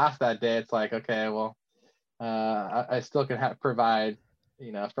books the class that day, it's like, okay, well, I still can provide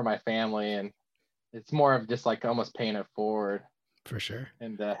for my family, and it's more of just like almost paying it forward For sure.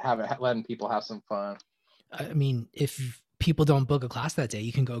 and letting people have some fun. I mean, if people don't book a class that day,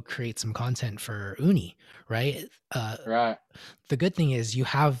 you can go create some content for Uni, right? Right. The good thing is you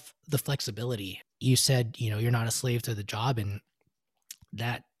have the flexibility. You said, you're not a slave to the job, and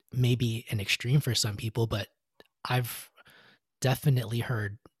that may be an extreme for some people, but I've definitely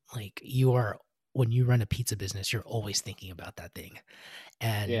heard like when you run a pizza business, you're always thinking about that thing.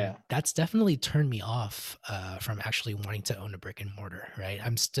 And Yeah. that's definitely turned me off from actually wanting to own a brick and mortar, right?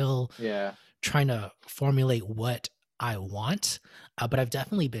 I'm still Yeah. trying to formulate what I want, but I've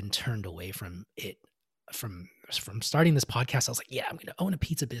definitely been turned away from it. From starting this podcast, I was like, yeah, I'm gonna own a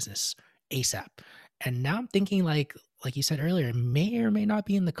pizza business ASAP. And now I'm thinking like you said earlier, it may or may not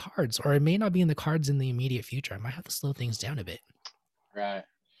be in the cards, or it may not be in the cards in the immediate future. I might have to slow things down a bit. Right.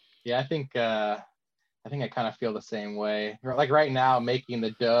 Yeah, I think I kind of feel the same way. Like right now, making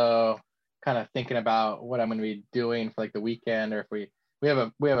the dough, kind of thinking about what I'm going to be doing for like the weekend, or if we have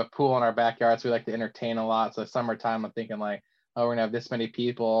a pool in our backyard, so we like to entertain a lot. So summertime, I'm thinking like, oh, we're gonna have this many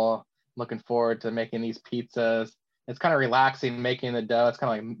people. Looking forward to making these pizzas. It's kind of relaxing making the dough. It's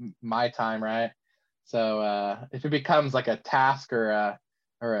kind of like my time, right? So if it becomes like a task or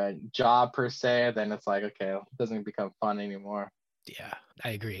a job per se, then it's like, okay, it doesn't become fun anymore. Yeah,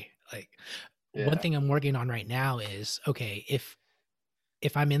 I agree. Like one Yeah. thing I'm working on right now is, okay, if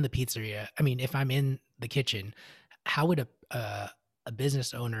I'm in the pizzeria, I mean, if I'm in the kitchen, how would a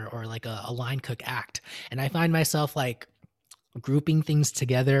business owner or like a line cook act? And I find myself like grouping things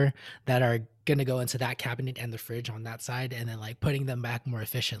together that are gonna go into that cabinet and the fridge on that side, and then like putting them back more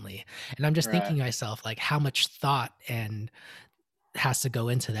efficiently. And I'm just Right. thinking to myself, like, how much thought and has to go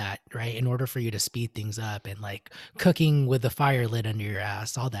into that, right? In order for you to speed things up, and like cooking with the fire lit under your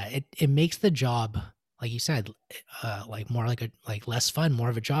ass, all that. It makes the job, like you said, like more like like less fun, more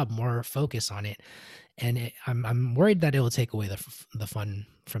of a job, more focus on it. And I'm worried that it will take away the fun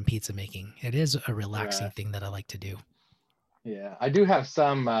from pizza making. It is a relaxing Right. thing that I like to do. Yeah. I do have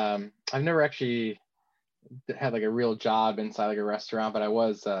some. I've never actually had like a real job inside like a restaurant, but I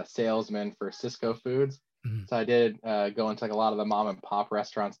was a salesman for Cisco Foods. Mhm. So I did go into like a lot of the mom and pop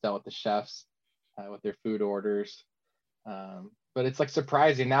restaurants, dealt with the chefs with their food orders. But it's like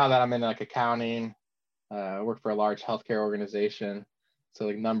surprising now that I'm in like accounting. I work for a large healthcare organization, so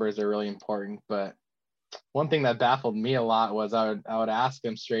like numbers are really important. But one thing that baffled me a lot was I would ask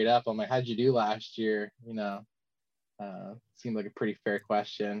them straight up, I'm like, how'd you do last year? Seemed like a pretty fair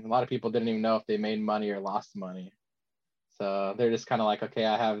question. A lot of people didn't even know if they made money or lost money. So they're just kind of like, okay,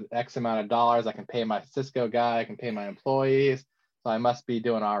 I have X amount of dollars. I can pay my Cisco guy. I can pay my employees. So I must be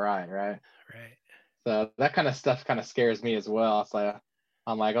doing all right, right? Right. So that kind of stuff kind of scares me as well. So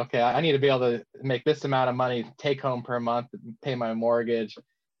I'm like, okay, I need to be able to make this amount of money take home per month, pay my mortgage,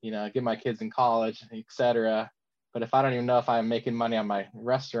 get my kids in college, etc. But if I don't even know if I'm making money on my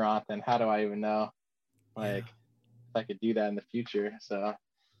restaurant, then how do I even know Yeah. like if I could do that in the future? So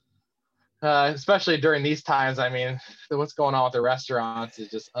especially during these times, I mean, what's going on with the restaurants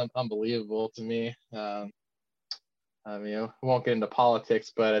is just unbelievable to me. I mean, we won't get into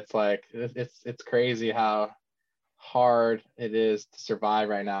politics, but it's like it's crazy how hard it is to survive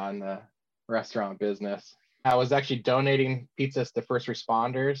right now in the restaurant business. I was actually donating pizzas to first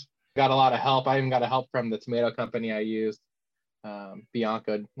responders. Got a lot of help. I even got a help from the tomato company I used,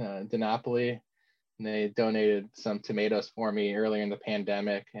 Bianco DiNapoli. And they donated some tomatoes for me earlier in the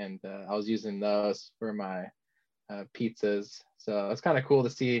pandemic, and I was using those for my pizzas. So it's kind of cool to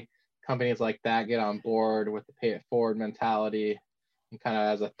see companies like that get on board with the pay it forward mentality, and kind of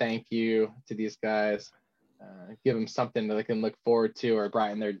as a thank you to these guys, give them something that they can look forward to or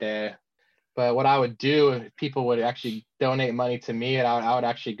brighten their day. But what I would do if people would actually donate money to me, and I would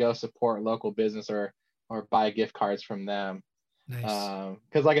actually go support local business or buy gift cards from them. Nice.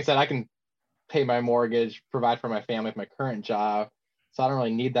 Because like I said, I can pay my mortgage, provide for my family with my current job. So I don't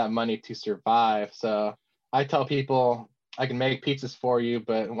really need that money to survive. So I tell people I can make pizzas for you,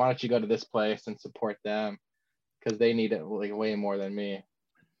 but why don't you go to this place and support them because they need it like way more than me.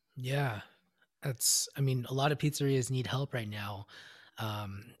 Yeah. I mean, a lot of pizzerias need help right now.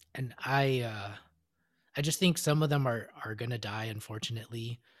 And I just think some of them are gonna die,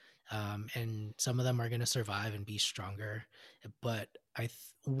 unfortunately, and some of them are gonna survive and be stronger. But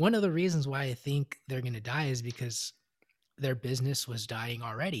one of the reasons why I think they're gonna die is because their business was dying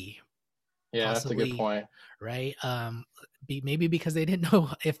already, Yeah, that's a good possibly, point. right? Maybe because they didn't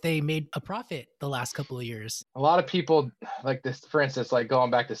know if they made a profit the last couple of years. A lot of people like this, for instance, like going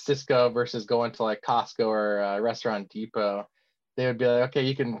back to Cisco versus going to like Costco or Restaurant Depot, they would be like, okay,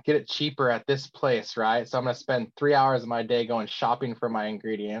 you can get it cheaper at this place, right? So I'm going to spend 3 hours of my day going shopping for my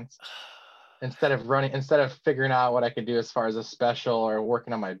ingredients instead of figuring out what I could do as far as a special or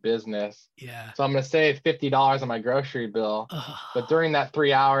working on my business. Yeah. So I'm going to save $50 on my grocery bill. But Ugh. during that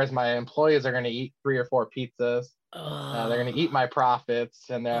 3 hours, my employees are going to eat 3 or 4 pizzas. They're going to Ugh. eat my profits,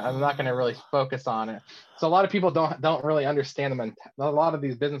 and I'm not going to really Ugh. focus on it. So a lot of people don't really understand a lot of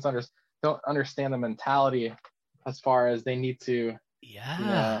these business owners don't understand the mentality as far as they need to, you Yeah.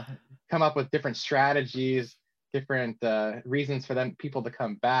 know, come up with different strategies, different reasons for them people to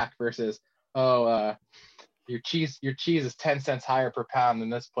come back versus oh your cheese is 10 cents higher per pound than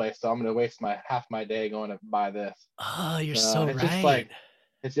this place, so I'm gonna waste my half my day going to buy this. Oh, you're So so it's just right. like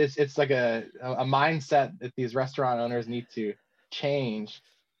it's like a mindset that these restaurant owners need to change,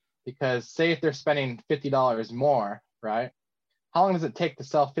 because say if they're spending $50 more, right? How long does it take to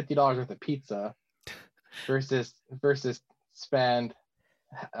sell $50 worth of pizza versus spend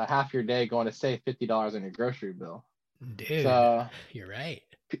a half your day going to save $50 on your grocery bill? Dude, So you're right.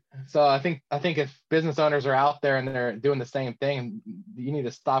 I think if business owners are out there and they're doing the same thing, you need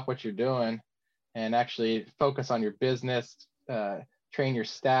to stop what you're doing and actually focus on your business, train your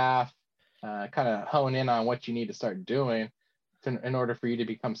staff, kind of hone in on what you need to start doing in order for you to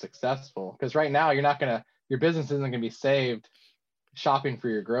become successful. Because right now your business isn't going to be saved shopping for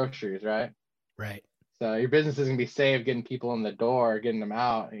your groceries, right? Right. So your business is going to be saved getting people in the door, getting them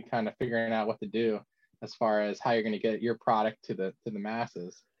out, and kind of figuring out what to do as far as how you're going to get your product to the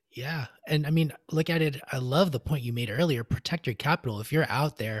masses. Yeah. And I mean, look at it. I love the point you made earlier. Protect your capital. If you're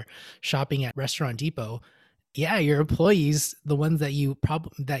out there shopping at Restaurant Depot, yeah, your employees, the ones that you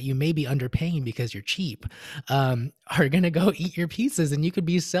may be underpaying because you're cheap, are gonna go eat your pizzas, and you could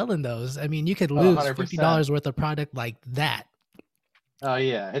be selling those. I mean, you could Oh, lose $100%. $50 worth of product like that. Oh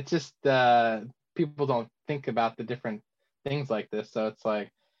yeah, it's just people don't think about the different things like this. So it's like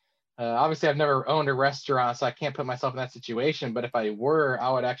obviously I've never owned a restaurant, so I can't put myself in that situation. But if I were,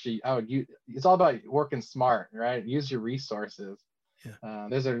 I would use. It's all about working smart, right? Use your resources. Yeah.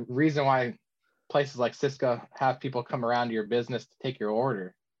 There's a reason why places like Cisco have people come around to your business to take your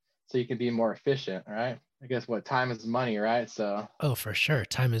order, so you can be more efficient, right? I guess what time is money, right? So Oh, for sure.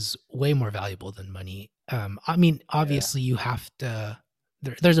 Time is way more valuable than money. I mean, yeah, obviously, you have to.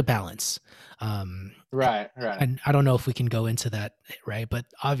 There's a balance. Um, right, and I don't know if we can go into that, right? But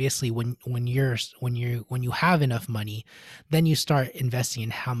obviously, when you have enough money, then you start investing in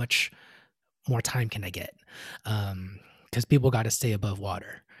how much more time can I get? Because people got to stay above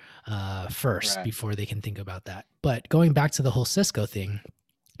water first right, before they can think about that. But going back to the whole Cisco thing,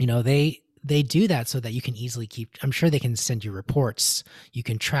 you know, they do that so that you can easily keep. I'm sure they can send you reports. You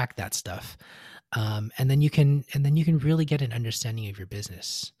can track that stuff, and then you can really get an understanding of your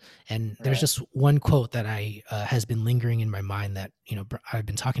business. And there's right. just one quote that I has been lingering in my mind that, you know, I've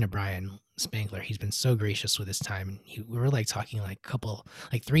been talking to Brian Spangler. He's been so gracious with his time, and we were like talking like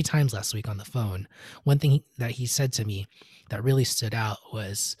 3 times last week on the phone. One thing that he said to me that really stood out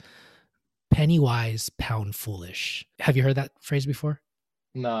was penny wise, pound foolish. Have you heard that phrase before?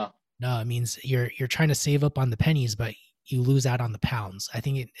 No, No, it means you're trying to save up on the pennies, but you lose out on the pounds. I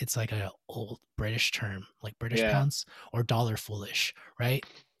think it's like a old British term, like British yeah. pounds or dollar foolish, right?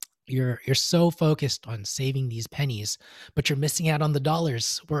 You're so focused on saving these pennies, but you're missing out on the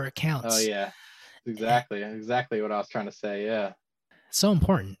dollars where it Oh counts. yeah, And exactly what I was trying to say. Yeah, it's so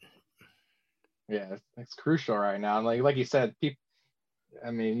important. yeah, it's crucial right now. And like you said, people.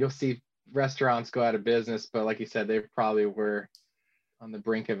 I mean, you'll see restaurants go out of business, but like you said, they probably were on the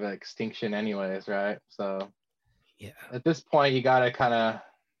brink of extinction anyways, right? So Yeah. at this point, you got to kind of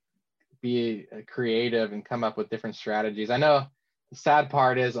be creative and come up with different strategies. I know the sad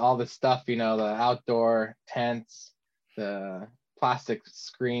part is all this stuff, the outdoor tents, the plastic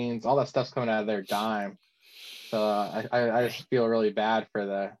screens, all that stuff's coming out of their dime. So I just feel really bad for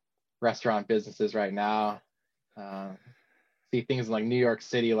the restaurant businesses right now. Uh, See things like New York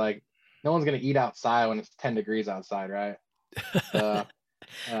City, like no one's gonna eat outside when it's 10 degrees outside, right? So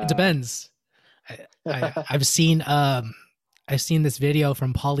It uh, depends. I've seen this video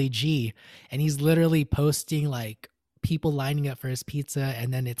from Pauly G, and he's literally posting like people lining up for his pizza,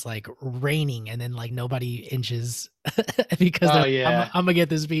 and then it's like raining, and then like nobody inches because they're oh like, yeah. I'm gonna get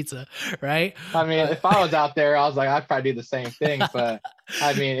this pizza, right? I mean, Uh, if I was out there, I was like, I'd probably do the same thing. But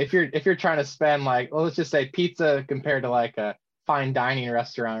I mean, if you're trying to spend like, well, let's just say pizza compared to like a fine dining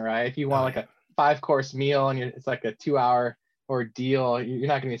restaurant, right? If you want oh like yeah. a 5 course meal and it's like a 2 hour ordeal, you're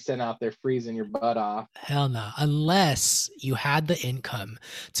not gonna be sitting out there freezing your butt off. Hell no. Unless you had the income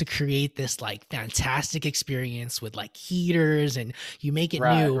to create this like fantastic experience with like heaters and you make it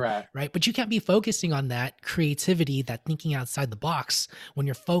Right, new, right. right? But you can't be focusing on that creativity, that thinking outside the box when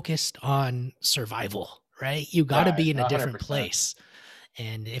you're focused on survival, right? You got to Right, be in a different 100%. place.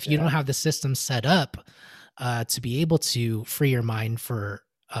 And if you don't Yeah, have the system set up to be able to free your mind for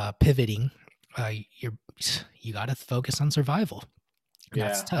pivoting, you're you got to focus on survival. And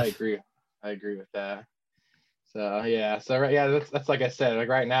that's yeah, I tough. agree. I agree with that. So yeah, yeah, that's like I said, like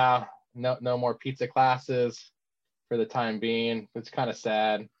right now, no more pizza classes for the time being. It's kind of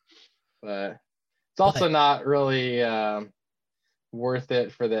sad, but it's But also not really worth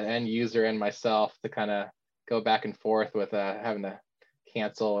it for the end user and myself to kind of go back and forth with having to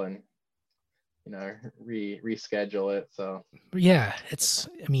cancel and reschedule it. So Yeah,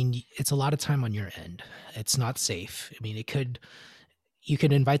 I mean, it's a lot of time on your end. It's not safe. I mean, you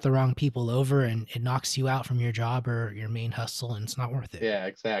could invite the wrong people over and it knocks you out from your job or your main hustle, and it's not worth it. yeah,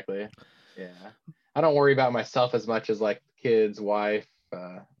 exactly. Yeah, I don't worry about myself as much as like kids, wife,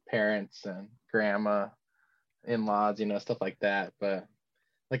 parents, and grandma, in-laws, stuff like that. But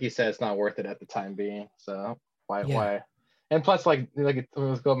like you said, it's not worth it at the time being. So why Yeah. why? And plus, like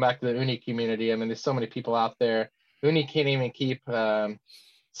let's go back to the uni community. I mean, there's so many people out there. Uni can't even keep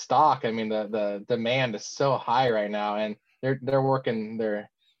stock. I mean, the demand is so high right now, and they're working their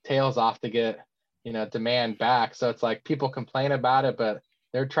tails off to get demand back. So it's like people complain about it, but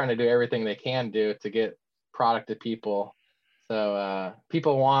they're trying to do everything they can do to get product to people. So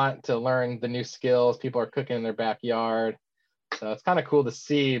people want to learn the new skills. People are cooking in their backyard. So it's kind of cool to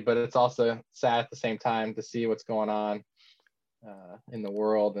see, but it's also sad at the same time to see what's going on in the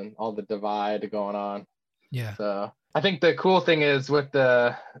world and all the divide going on. Yeah. So I think the cool thing is with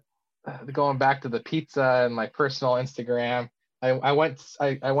the going back to the pizza and my personal Instagram, I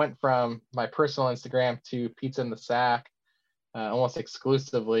went from my personal Instagram to Pizza in the Sack almost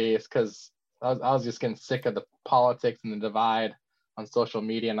exclusively. It's because I was just getting sick of the politics and the divide on social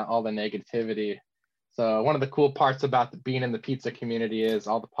media and all the negativity. So one of the cool parts about being in the pizza community is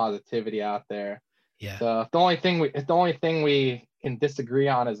all the positivity out there. Yeah. So if the only thing we can disagree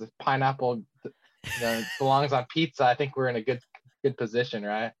on is if pineapple belongs on pizza, I think we're in a good position,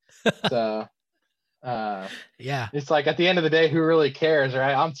 right? So yeah. it's like at the end of the day, who really cares,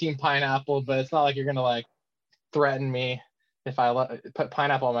 right? I'm team pineapple, but it's not like you're gonna like threaten me if I put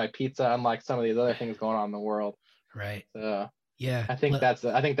pineapple on my pizza, unlike some of these other things going on in the world. Right. So yeah. I think that's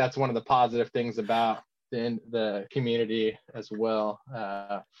one of the positive things about the community as well,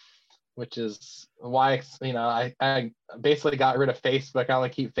 which is why I basically got rid of Facebook. I only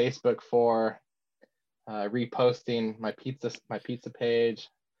keep Facebook for reposting my pizza page.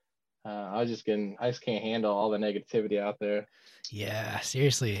 I just can't handle all the negativity out there. Yeah,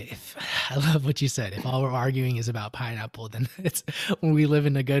 seriously. I love what you said. If all we're arguing is about pineapple, then it's when we live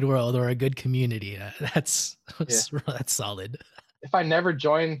in a good world or a good community. That's solid. If I never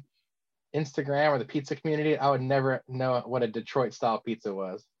joined Instagram or the pizza community, I would never know what a Detroit style pizza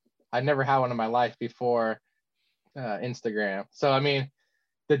was. I'd never had one in my life before Instagram. So I mean,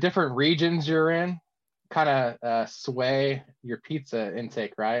 the different regions you're in kind of sway your pizza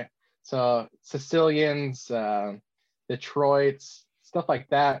intake, right? So Sicilians, Detroit's, stuff like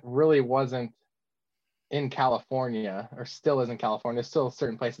that really wasn't in California, or still isn't California. There's still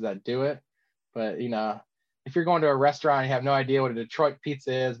certain places that do it, but if you're going to a restaurant and you have no idea what a Detroit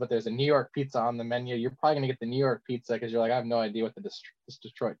pizza is, but there's a New York pizza on the menu, you're probably going to get the New York pizza because you're like, I have no idea what this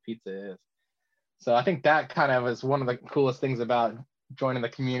Detroit pizza is. So I think that kind of is one of the coolest things about joining the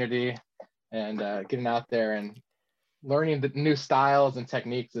community and getting out there and learning the new styles and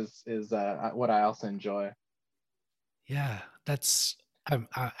techniques is what I also enjoy. Yeah,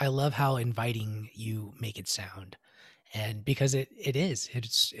 I love how inviting you make it sound, and because it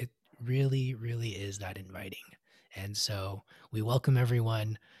really is that inviting. And so we welcome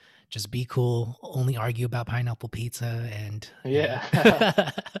everyone. Just be cool. Only argue about pineapple pizza, and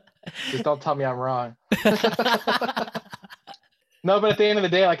yeah. Just don't tell me I'm wrong. No, but at the end of the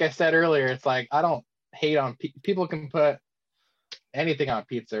day, like I said earlier, it's like I don't hate on people can put anything on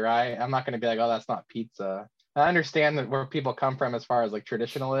pizza, right? I'm not going to be like, oh, that's not pizza. I understand that where people come from as far as like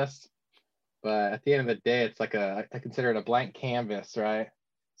traditionalists, but at the end of the day, it's like I consider it a blank canvas, right?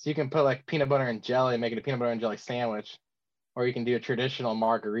 So you can put like peanut butter and jelly, make it a peanut butter and jelly sandwich, or you can do a traditional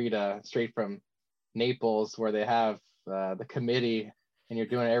margarita straight from Naples, where they have the committee, and you're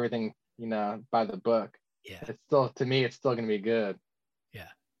doing everything by the book. Yeah, It's still, to me, it's still going to be good. Yeah,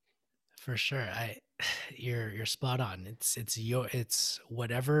 for sure. You're spot on. It's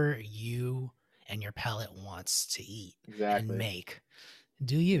whatever you and your palate wants to eat and make.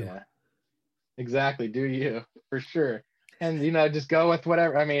 Do you? Yeah. Exactly. Do you, for sure. And just go with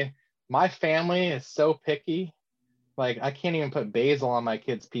whatever. I mean, my family is so picky. Like I can't even put basil on my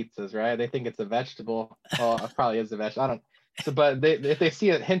kids' pizzas, right? They think it's a vegetable. Well, it probably is a vegetable. I don't. So, but if they see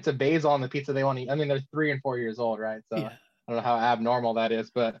a hint of basil on the pizza, they want to eat. I mean, they're 3 and 4 years old, right? So I don't know how abnormal that is,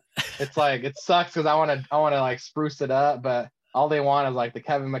 but it's like it sucks because I want to like spruce it up, but all they want is like the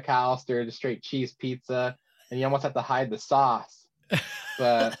Kevin McAllister, the straight cheese pizza, and you almost have to hide the sauce.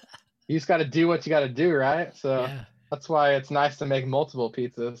 But you just got to do what you got to do, right? So that's why it's nice to make multiple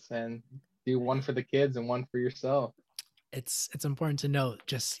pizzas and do one for the kids and one for yourself. It's important to note,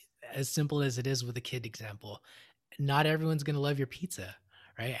 just as simple as it is with the kid example, not everyone's going to love your pizza,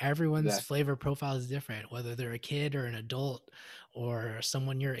 right? Everyone's Exactly. flavor profile is different, whether they're a kid or an adult or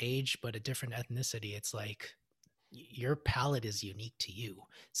someone your age, but a different ethnicity. It's like your palate is unique to you.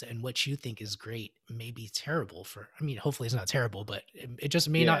 So, and what you think is great may be terrible for, I mean, hopefully it's not terrible, but it just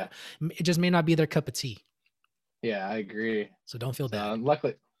may Yeah. not, it just may not be their cup of tea. Yeah, I agree. So don't feel So bad.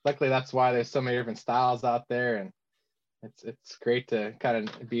 luckily that's why there's so many different styles out there, and it's great to kind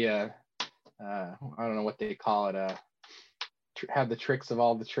of be a I don't know what they call it, have the tricks of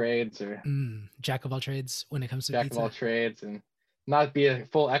all the trades, or Jack of all trades when it comes to jack of all pizza. trades, and not be a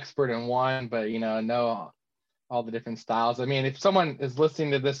full expert in one, but know all the different styles. I mean, if someone is listening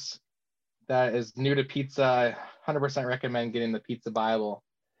to this that is new to pizza, I 100% recommend getting the Pizza Bible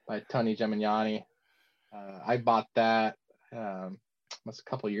by Tony Gemignani. I bought that a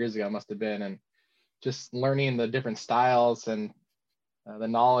couple years ago, must have been, and just learning the different styles and the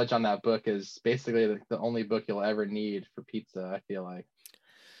knowledge on that book is basically the only book you'll ever need for pizza, I feel like.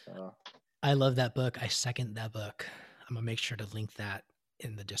 So. I love that book. I second that book. I'm gonna make sure to link that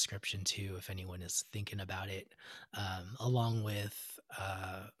in the description too, if anyone is thinking about it, along with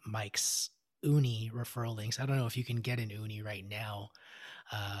Mike's Uni referral links. I don't know if you can get an Uni right now.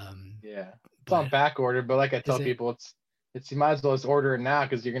 Yeah, it's on But back order, but like I is tell it? people, it's you might as well just order it now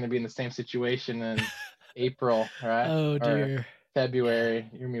because you're going to be in the same situation in April, right? Oh Or dear. Yeah. February.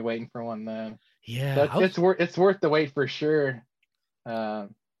 You're gonna be waiting for one then. Yeah. But it's worth the wait for sure.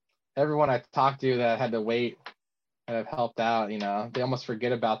 Um, Everyone I talked to that had to wait, that have helped out, they almost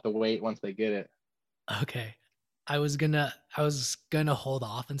forget about the wait once they get it. Okay. I was gonna hold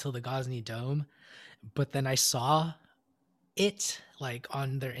off until the Ghazni Dome, but then I saw it like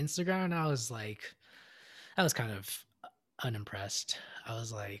on their Instagram, and I was kind of unimpressed. I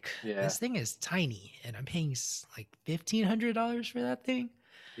was like, Yeah, this thing is tiny, and I'm paying like $1,500 for that thing.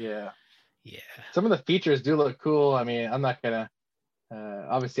 yeah. Yeah. Some of the features do look cool. I mean, I'm not gonna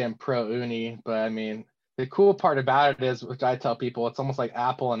obviously I'm pro Uni, but I mean the cool part about it is, which I tell people, it's almost like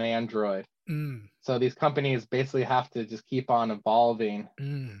Apple and Android. Mm, So these companies basically have to just keep on evolving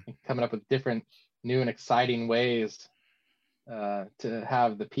mm. and coming up with different new and exciting ways to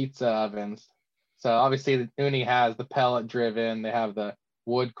have the pizza ovens. So obviously the Uni has the pellet driven, they have the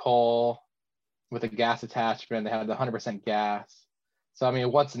wood coal with a gas attachment, they have the 100% gas. So I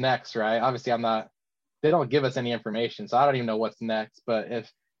mean, what's next, right? Obviously they don't give us any information, so I don't even know what's next. But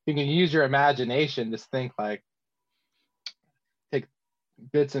if you can use your imagination, just think like, take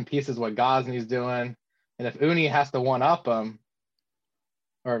bits and pieces what Gosney's doing, and if Uni has to one up them,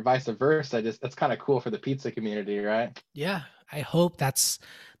 or vice versa, just that's kind of cool for the pizza community, right? Yeah. I hope that's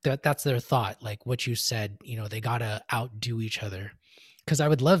their thought. Like what you said, they gotta outdo each other. Because I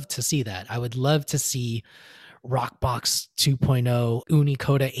would love to see that. I would love to see Rockbox 2.0,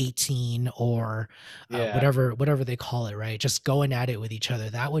 Unicoda 18, or Yeah, whatever they call it, right? Just going at it with each other.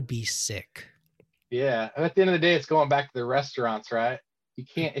 That would be sick. yeah. And at the end of the day, it's going back to the restaurants, right? You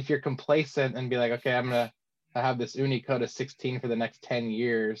can't, if you're complacent and be like, okay, I'm gonna have this Unicoda 16 for the next 10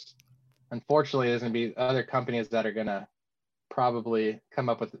 years. Unfortunately, there's gonna be other companies that are gonna probably come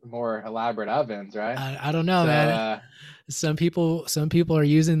up with more elaborate ovens, right? I don't know, So man. Some people are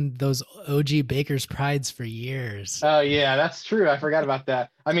using those OG Baker's Prides for years. oh yeah, that's true. I forgot about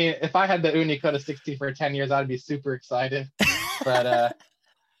that. I mean, if I had the Unicoda 60 for 10 years, I'd be super excited. But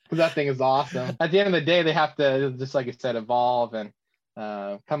because that thing is awesome. At the end of the day, they have to, just like you said, evolve and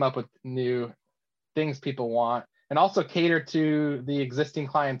come up with new things people want, and also cater to the existing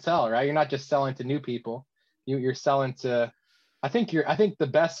clientele, right? You're not just selling to new people. You're selling to, I think the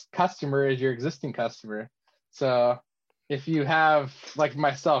best customer is your existing customer. So if you have, like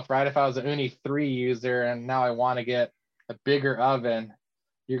myself, right? If I was an Uni 3 user and now I want to get a bigger oven,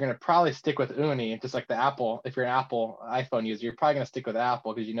 you're going to probably stick with Uni, just like the Apple. If you're an Apple iPhone user, you're probably going to stick with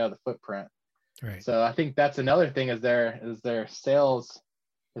Apple because you know the footprint. Right. So I think that's another thing, is their sales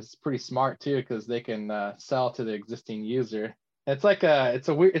is pretty smart too, because they can sell to the existing user. It's like it's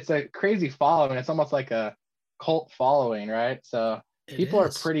a crazy following. It's almost like a cult following, right? So It people are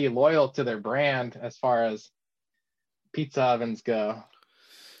is. pretty loyal to their brand as far as pizza ovens go.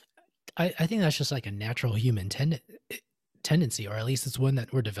 I think that's just like a natural human tendency, or at least it's one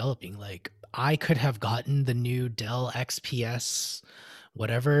that we're developing. Like I could have gotten the new Dell XPS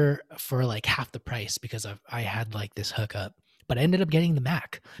whatever for like half the price because I had like this hookup, but I ended up getting the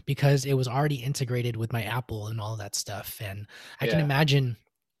Mac because it was already integrated with my Apple and all that stuff. And I can Yeah, imagine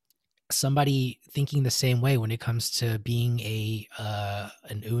somebody thinking the same way when it comes to being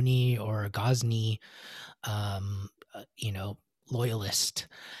an Uni or a Ghazni loyalist,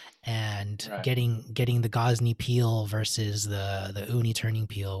 and right. getting the Ghazni peel versus the Uni turning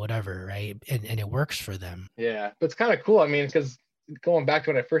peel, whatever, right? And it works for them. Yeah, but it's kind of cool. I mean, because going back to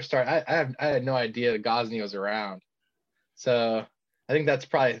when I first started, I had no idea Gosney was around. So I think that's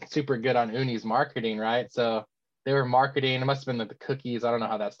probably super good on Uni's marketing, right? So they were marketing. It must have been the cookies. I don't know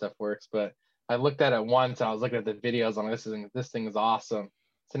how that stuff works, but I looked at it once and I was looking at the videos. I'm like, this thing is awesome.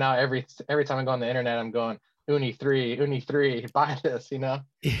 So now every time I go on the internet, I'm going Uni 3, buy this, you know?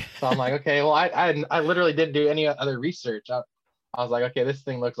 So I'm like, okay, well, I literally didn't do any other research. I was like, okay, this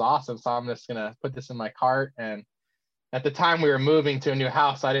thing looks awesome. So I'm just gonna put this in my cart. And at the time we were moving to a new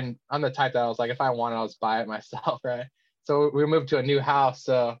house, I'm the type that I was like, if I wanted, I'll just buy it myself, right? So we moved to a new house.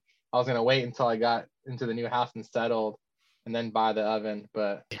 So I was gonna wait until I got into the new house and settled and then buy the oven.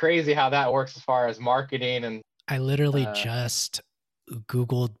 But crazy how that works as far as marketing. And I literally just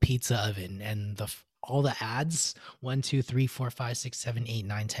Googled pizza oven, and all the ads 1, 2, 3, 4, 5, 6, 7, 8,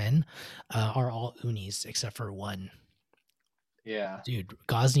 9, 10 are all Unis except for one. Yeah, dude,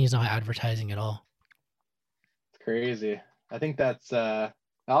 Gosney's not advertising at all. It's crazy. I think that's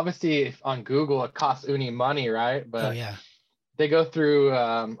obviously on Google it costs Uni money, right? But Oh yeah, they go through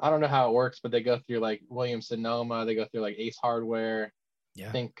I don't know how it works, but they go through like Williams Sonoma, they go through like Ace Hardware. yeah.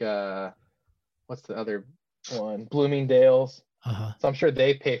 I think what's the other one? Bloomingdale's. So I'm sure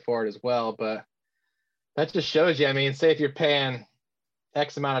they pay for it as well, but that just shows you, I mean, say if you're paying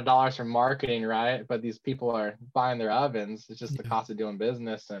X amount of dollars for marketing, right? But these people are buying their ovens. It's just the cost of doing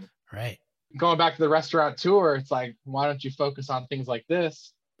business. And right. Going back to the restaurant tour, it's like, why don't you focus on things like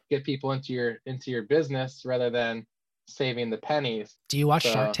this? Get people into your business rather than saving the pennies. Do you watch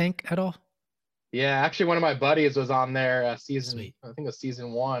Shark Tank at all? Yeah, actually, one of my buddies was on there season. Sweet. I think it was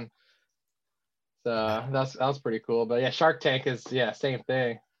season 1. So that was pretty cool. But yeah, Shark Tank is same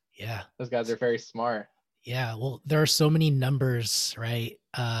thing. Yeah, those guys are very smart. Yeah, well, there are so many numbers, right?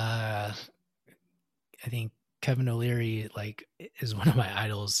 I think Kevin O'Leary is one of my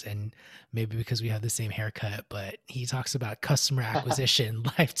idols, and maybe because we have the same haircut, but he talks about customer acquisition,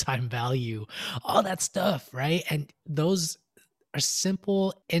 lifetime value, all that stuff, right? And those are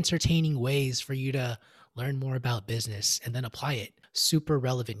simple, entertaining ways for you to learn more about business and then apply it. Super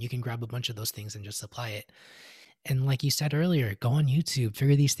relevant. You can grab a bunch of those things and just apply it. And like you said earlier, go on YouTube,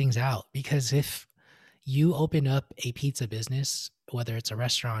 figure these things out, because if you open up a pizza business, whether it's a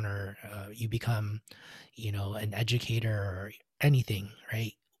restaurant or you become, an educator or anything,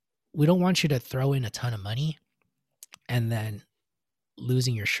 right? We don't want you to throw in a ton of money and then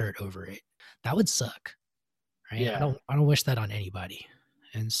losing your shirt over it. That would suck, right? Yeah. I don't wish that on anybody.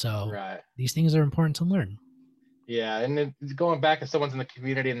 And so right. These things are important to learn. Yeah, and then going back, if someone's in the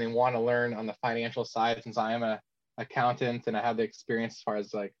community and they want to learn on the financial side, since I am a accountant and I have the experience as far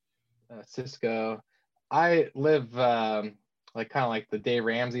as like Cisco, I live like kind of like the Dave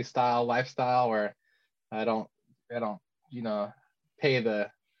Ramsey style lifestyle where I don't pay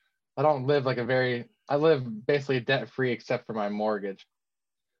I don't live like I live basically debt free except for my mortgage.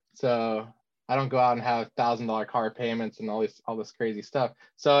 So I don't go out and have $1,000 car payments and all this crazy stuff.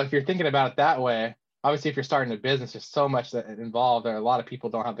 So if you're thinking about it that way, obviously if you're starting a business, there's so much that involved. There are a lot of people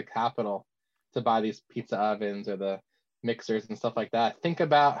don't have the capital to buy these pizza ovens or the mixers and stuff like that. Think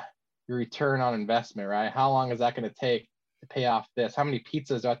about your return on investment, right? How long is that going to take to pay off this? How many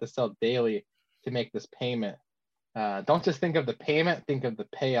pizzas do I have to sell daily to make this payment? Don't just think of the payment, think of the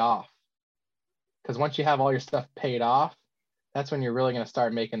payoff. Because once you have all your stuff paid off, that's when you're really going to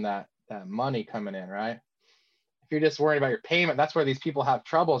start making that money coming in, right? If you're just worried about your payment, that's where these people have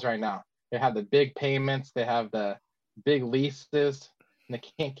troubles right now. They have the big payments, they have the big leases, and they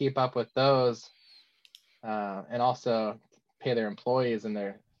can't keep up with those, and also pay their employees and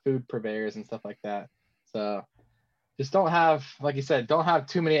their food purveyors and stuff like that. So just don't have, like you said, don't have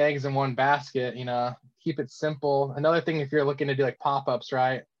too many eggs in one basket, keep it simple. Another thing, if you're looking to do like pop-ups,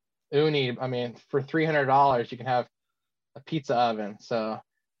 right? Uni, I mean, for $300, you can have a pizza oven. So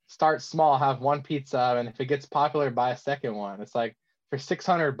start small, have one pizza oven. If it gets popular, buy a second one. It's like for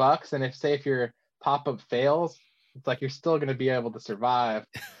 $600, and if your pop-up fails, it's like you're still going to be able to survive,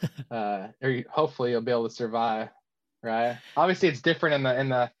 or hopefully you'll be able to survive, right? Obviously, it's different in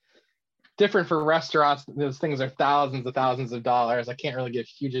the different for restaurants. Those things are thousands of dollars. I can't really give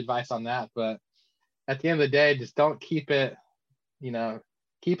huge advice on that, but at the end of the day, just don't keep it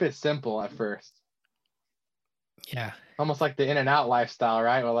simple at first. Yeah. Almost like the In-N-Out lifestyle,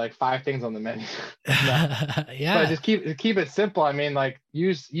 right? Or like 5 things on the menu. Yeah. But just keep it simple. I mean, like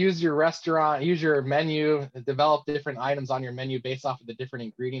use your restaurant, use your menu, develop different items on your menu based off of the different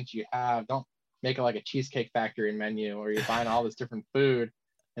ingredients you have. Don't make it like a Cheesecake Factory menu where you're buying all this different food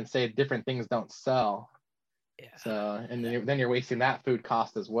and say different things don't sell. Yeah. So, and then you're wasting that food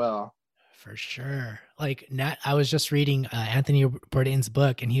cost as well. For sure. Like Nat, I was just reading Anthony Bourdain's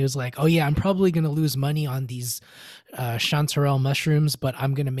book, and he was like, "Oh yeah, I'm probably going to lose money on these chanterelle mushrooms, but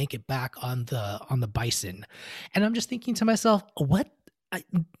I'm going to make it back on the bison." And I'm just thinking to myself, "What? I,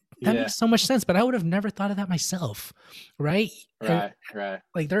 that Yeah. makes so much sense." But I would have never thought of that myself, right? Right. Right.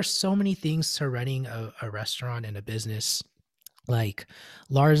 Like, there's so many things to running a restaurant and a business. Like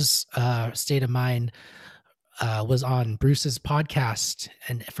Lars' state of mind was on Bruce's podcast.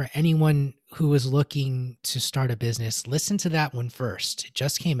 And for anyone who is looking to start a business, listen to that one first. It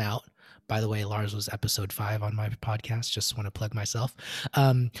just came out. By the way, Lars was episode 5 on my podcast. Just want to plug myself.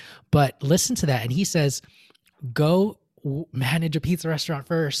 But listen to that. And he says, go manage a pizza restaurant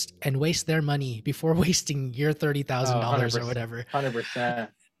first and waste their money before wasting your $30,000 or whatever. 100%.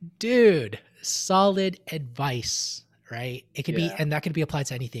 Dude, solid advice, right? It could be, Yeah. and that could be applied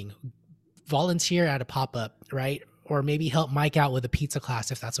to anything. Volunteer at a pop-up, right? Or maybe help Mike out with a pizza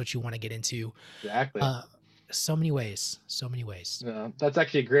class if that's what you want to get into. Exactly. So many ways. No, that's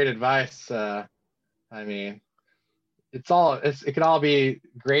actually great advice. I mean, it could all be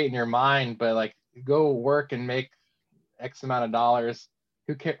great in your mind, but like go work and make X amount of dollars.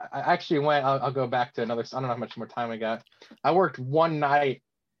 Who cares? I actually went, I'll go back to another, I don't know how much more time I got. I worked one night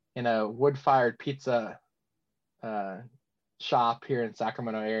in a wood-fired pizza shop here in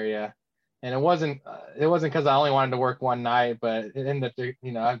Sacramento area. And it wasn't because I only wanted to work one night, but it ended up,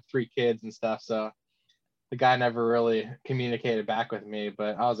 I have 3 kids and stuff. So the guy never really communicated back with me,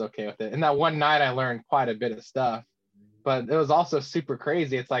 but I was okay with it. And that one night I learned quite a bit of stuff, but it was also super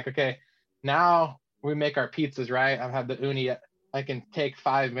crazy. It's like, okay, now we make our pizzas, right? I have the uni. I can take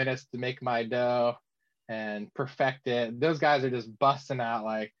 5 minutes to make my dough and perfect it. Those guys are just busting out.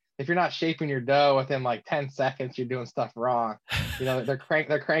 Like, if you're not shaping your dough within like 10 seconds, you're doing stuff wrong. They're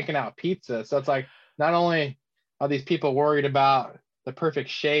cranking out pizza. So it's like, not only are these people worried about the perfect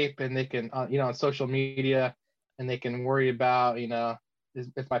shape, and they can, on social media, and they can worry about,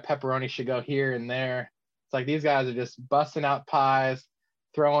 if my pepperoni should go here and there. It's like these guys are just busting out pies,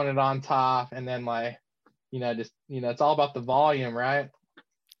 throwing it on top, and then like, it's all about the volume, right?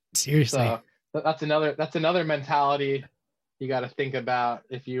 Seriously. So that's another mentality you got to think about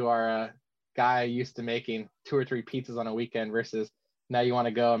if you are a guy used to making 2 or 3 pizzas on a weekend versus now you want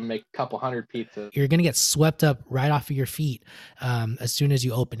to go and make a couple hundred pizzas. You're going to get swept up right off of your feet as soon as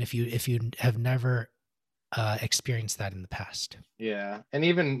you open if you have never experienced that in the past. Yeah. And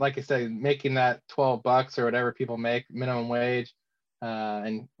even like I said, making that $12 or whatever people make minimum wage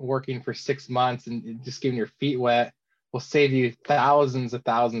and working for 6 months and just getting your feet wet will save you thousands of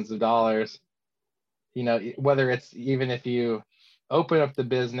dollars. Whether it's even if you open up the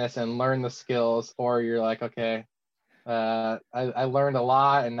business and learn the skills, or you're like, okay, I learned a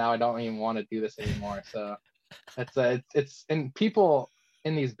lot and now I don't even want to do this anymore. So it's and people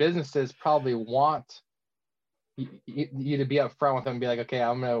in these businesses probably want you to be upfront with them and be like, okay,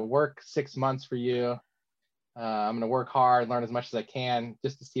 I'm going to work 6 months for you. I'm going to work hard, learn as much as I can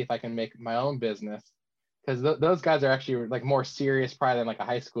just to see if I can make my own business. Because those guys are actually like more serious probably than like a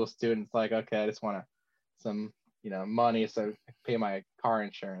high school student. It's like, okay, I just want some money so I can pay my car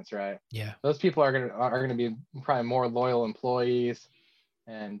insurance, right? Yeah. Those people are gonna be probably more loyal employees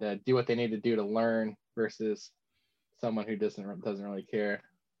and do what they need to do to learn versus someone who doesn't really care.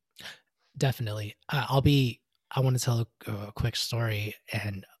 Definitely. I want to tell a quick story.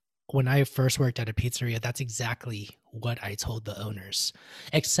 And when I first worked at a pizzeria, that's exactly what I told the owners,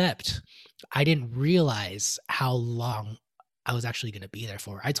 except I didn't realize how long I was actually going to be there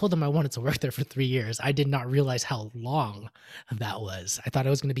for. I told them I wanted to work there for 3 years. I did not realize how long that was. I thought I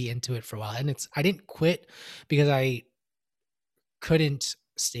was going to be into it for a while. And I didn't quit because I couldn't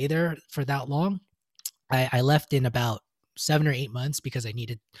stay there for that long. I left in about 7 or 8 months because I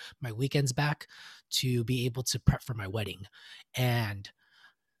needed my weekends back to be able to prep for my wedding and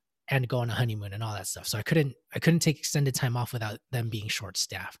go on a honeymoon and all that stuff. So I couldn't take extended time off without them being short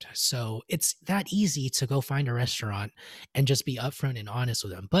staffed. So it's that easy to go find a restaurant and just be upfront and honest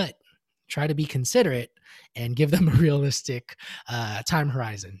with them, but try to be considerate and give them a realistic time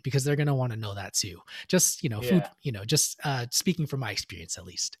horizon, because they're going to want to know that too. Just, food, just speaking from my experience, at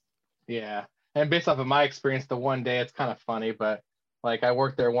least. Yeah. And based off of my experience, the one day, it's kind of funny, but like I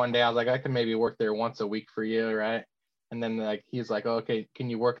worked there one day, I was like, I can maybe work there once a week for you, right? And then like he's like, oh, okay, can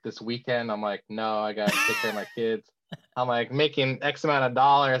you work this weekend? I'm like, no, I got to take care of my kids. I'm like, making X amount of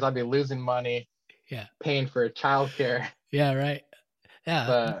dollars, I'd be losing money. Yeah. Paying for childcare. Yeah, right.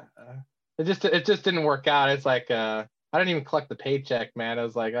 Yeah. But it just didn't work out. It's like I didn't even collect the paycheck, man. I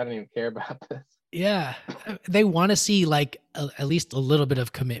was like, I don't even care about this. Yeah, they want to see like at least a little bit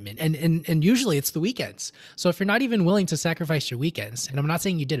of commitment, and usually it's the weekends. So if you're not even willing to sacrifice your weekends, and I'm not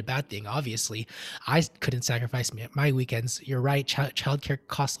saying you did a bad thing, obviously, I couldn't sacrifice my weekends. You're right, childcare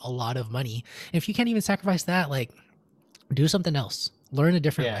costs a lot of money. If you can't even sacrifice that, like, do something else, learn a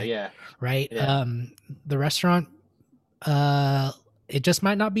different way, Yeah. right? Yeah. The restaurant, it just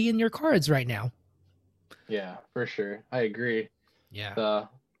might not be in your cards right now. Yeah, for sure. I agree. Yeah.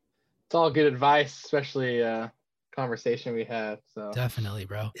 It's all good advice, especially conversation we had. So Definitely,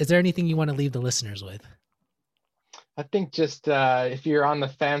 bro. Is there anything you want to leave the listeners with? I think just if you're on the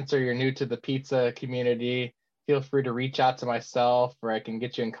fence or you're new to the pizza community, feel free to reach out to myself, or I can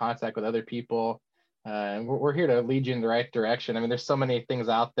get you in contact with other people. And we're here to lead you in the right direction. I mean, there's so many things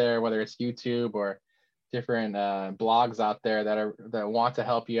out there, whether it's YouTube or different blogs out there that want to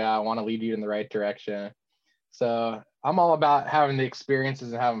help you out, want to lead you in the right direction. So I'm all about having the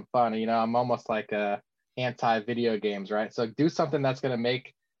experiences and having fun. You know, I'm almost like anti-video games, right? So do something that's going to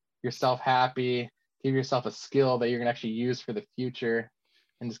make yourself happy, give yourself a skill that you're going to actually use for the future,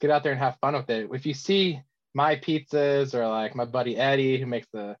 and just get out there and have fun with it. If you see my pizzas or like my buddy Eddie who makes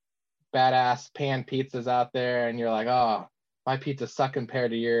the badass pan pizzas out there, and you're like, oh, my pizzas suck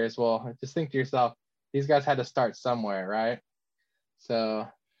compared to yours, well, just think to yourself, these guys had to start somewhere, right? So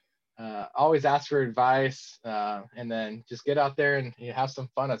always ask for advice, and then just get out there and you have some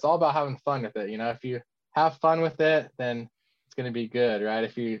fun. It's all about having fun with it. You know, if you have fun with it, then it's going to be good, right?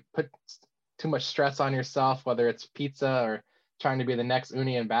 If you put too much stress on yourself, whether it's pizza or trying to be the next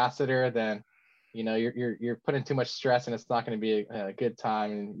Uni ambassador, then you know you're putting too much stress, and it's not going to be a good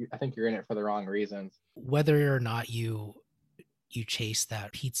time. And I think you're in it for the wrong reasons. Whether or not you chase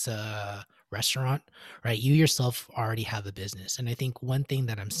that pizza restaurant, right? You yourself already have a business. And I think one thing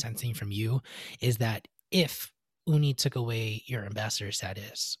that I'm sensing from you is that if Uni took away your ambassador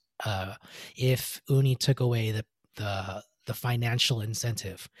status, if Uni took away the financial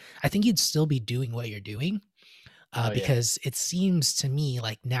incentive, I think you'd still be doing what you're doing, because it seems to me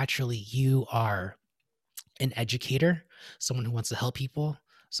like naturally you are an educator, someone who wants to help people,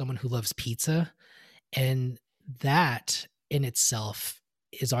 someone who loves pizza, and that in itself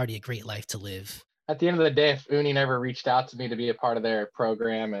is already a great life to live. At the end of the day, if Uni never reached out to me to be a part of their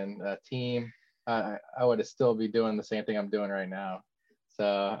program and team, I would still be doing the same thing I'm doing right now.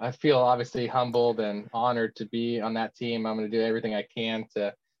 So I feel obviously humbled and honored to be on that team. I'm going to do everything I can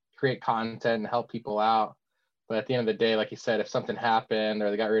to create content and help people out. But at the end of the day, like you said, if something happened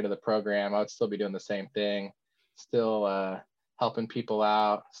or they got rid of the program, I would still be doing the same thing, still helping people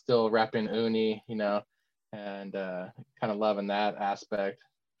out, still repping Uni, you know, and kind of loving that aspect.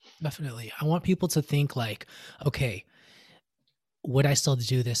 Definitely. I want people to think like, okay, would I still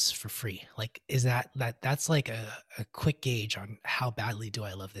do this for free? Like, is that's like a quick gauge on how badly do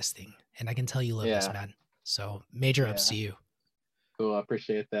I love this thing? And I can tell you love this, man. So major ups to you. Cool. I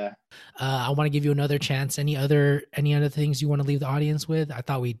appreciate that. I want to give you another chance. Any other things you want to leave the audience with? I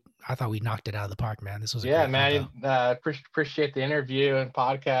thought we knocked it out of the park, man. This was a great man. Appreciate the interview and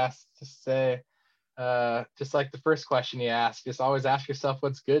podcast. Just say, just like the first question you asked, just always ask yourself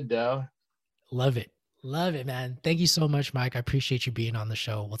what's good, though. Love it, man. Thank you so much, Mike. I appreciate you being on the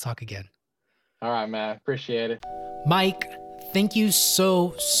show. We'll talk again. All right, man. Appreciate it, Mike. Thank you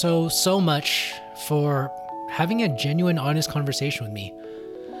so much for having a genuine, honest conversation with me.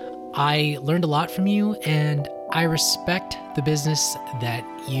 I learned a lot from you, and I respect the business that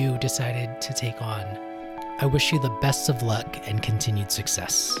you decided to take on. I wish you the best of luck and continued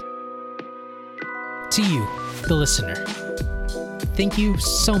success. To you, the listener, thank you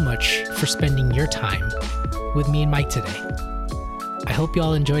so much for spending your time with me and Mike today. I hope you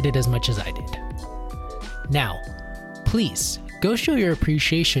all enjoyed it as much as I did. Now, please go show your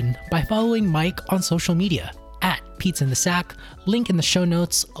appreciation by following Mike on social media at Pizza in the Sack, link in the show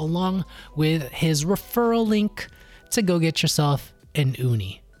notes, along with his referral link to go get yourself an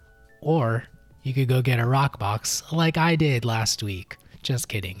Uni. Or you could go get a rock box like I did last week. Just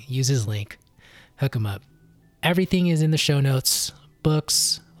kidding. Use his link. Hook him up. Everything is in the show notes,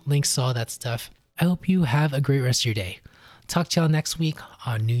 books, links, all that stuff. I hope you have a great rest of your day. Talk to y'all next week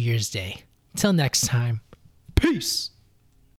on New Year's Day. Till next time, peace.